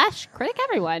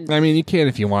facebook.com/criticeveryone. I mean, you can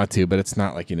if you want to, but it's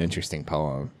not like an interesting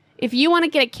poem. If you want to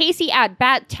get a Casey at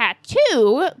Bat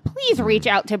tattoo, please reach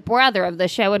out to brother of the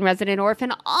show and resident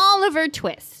orphan Oliver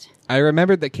Twist. I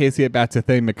remembered that Casey at Bat's a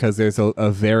thing because there's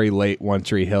a very late One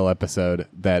Tree Hill episode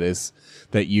that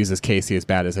uses Casey as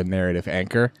Bat as a narrative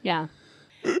anchor. Yeah.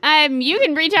 You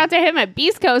can reach out to him at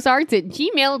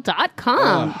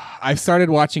beastcoastarts@gmail.com. I've started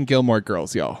watching Gilmore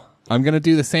Girls, y'all. I'm going to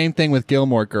do the same thing with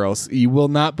Gilmore Girls. You will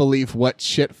not believe what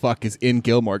shit fuck is in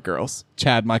Gilmore Girls.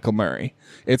 Chad Michael Murray.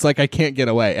 It's like I can't get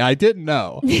away. I didn't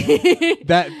know. Thank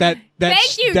you.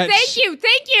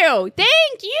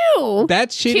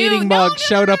 That shit-eating mug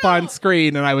showed up on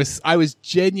screen, and I was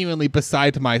genuinely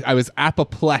I was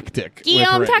apoplectic.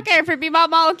 Guillaume with rage. Tucker for Bebop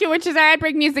Molecule, which is our ad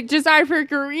break music. Jazar for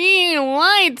Green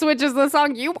Lights, which is the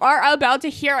song you are about to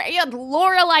hear. And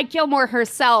Lorelai Gilmore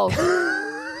herself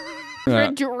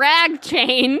for Drag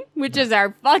Chain, which is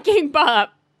our fucking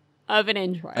bop of an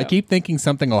intro. I keep thinking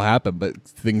something will happen, but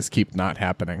things keep not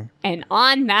happening. And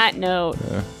on that note,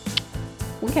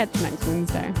 we'll catch you next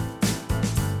Wednesday.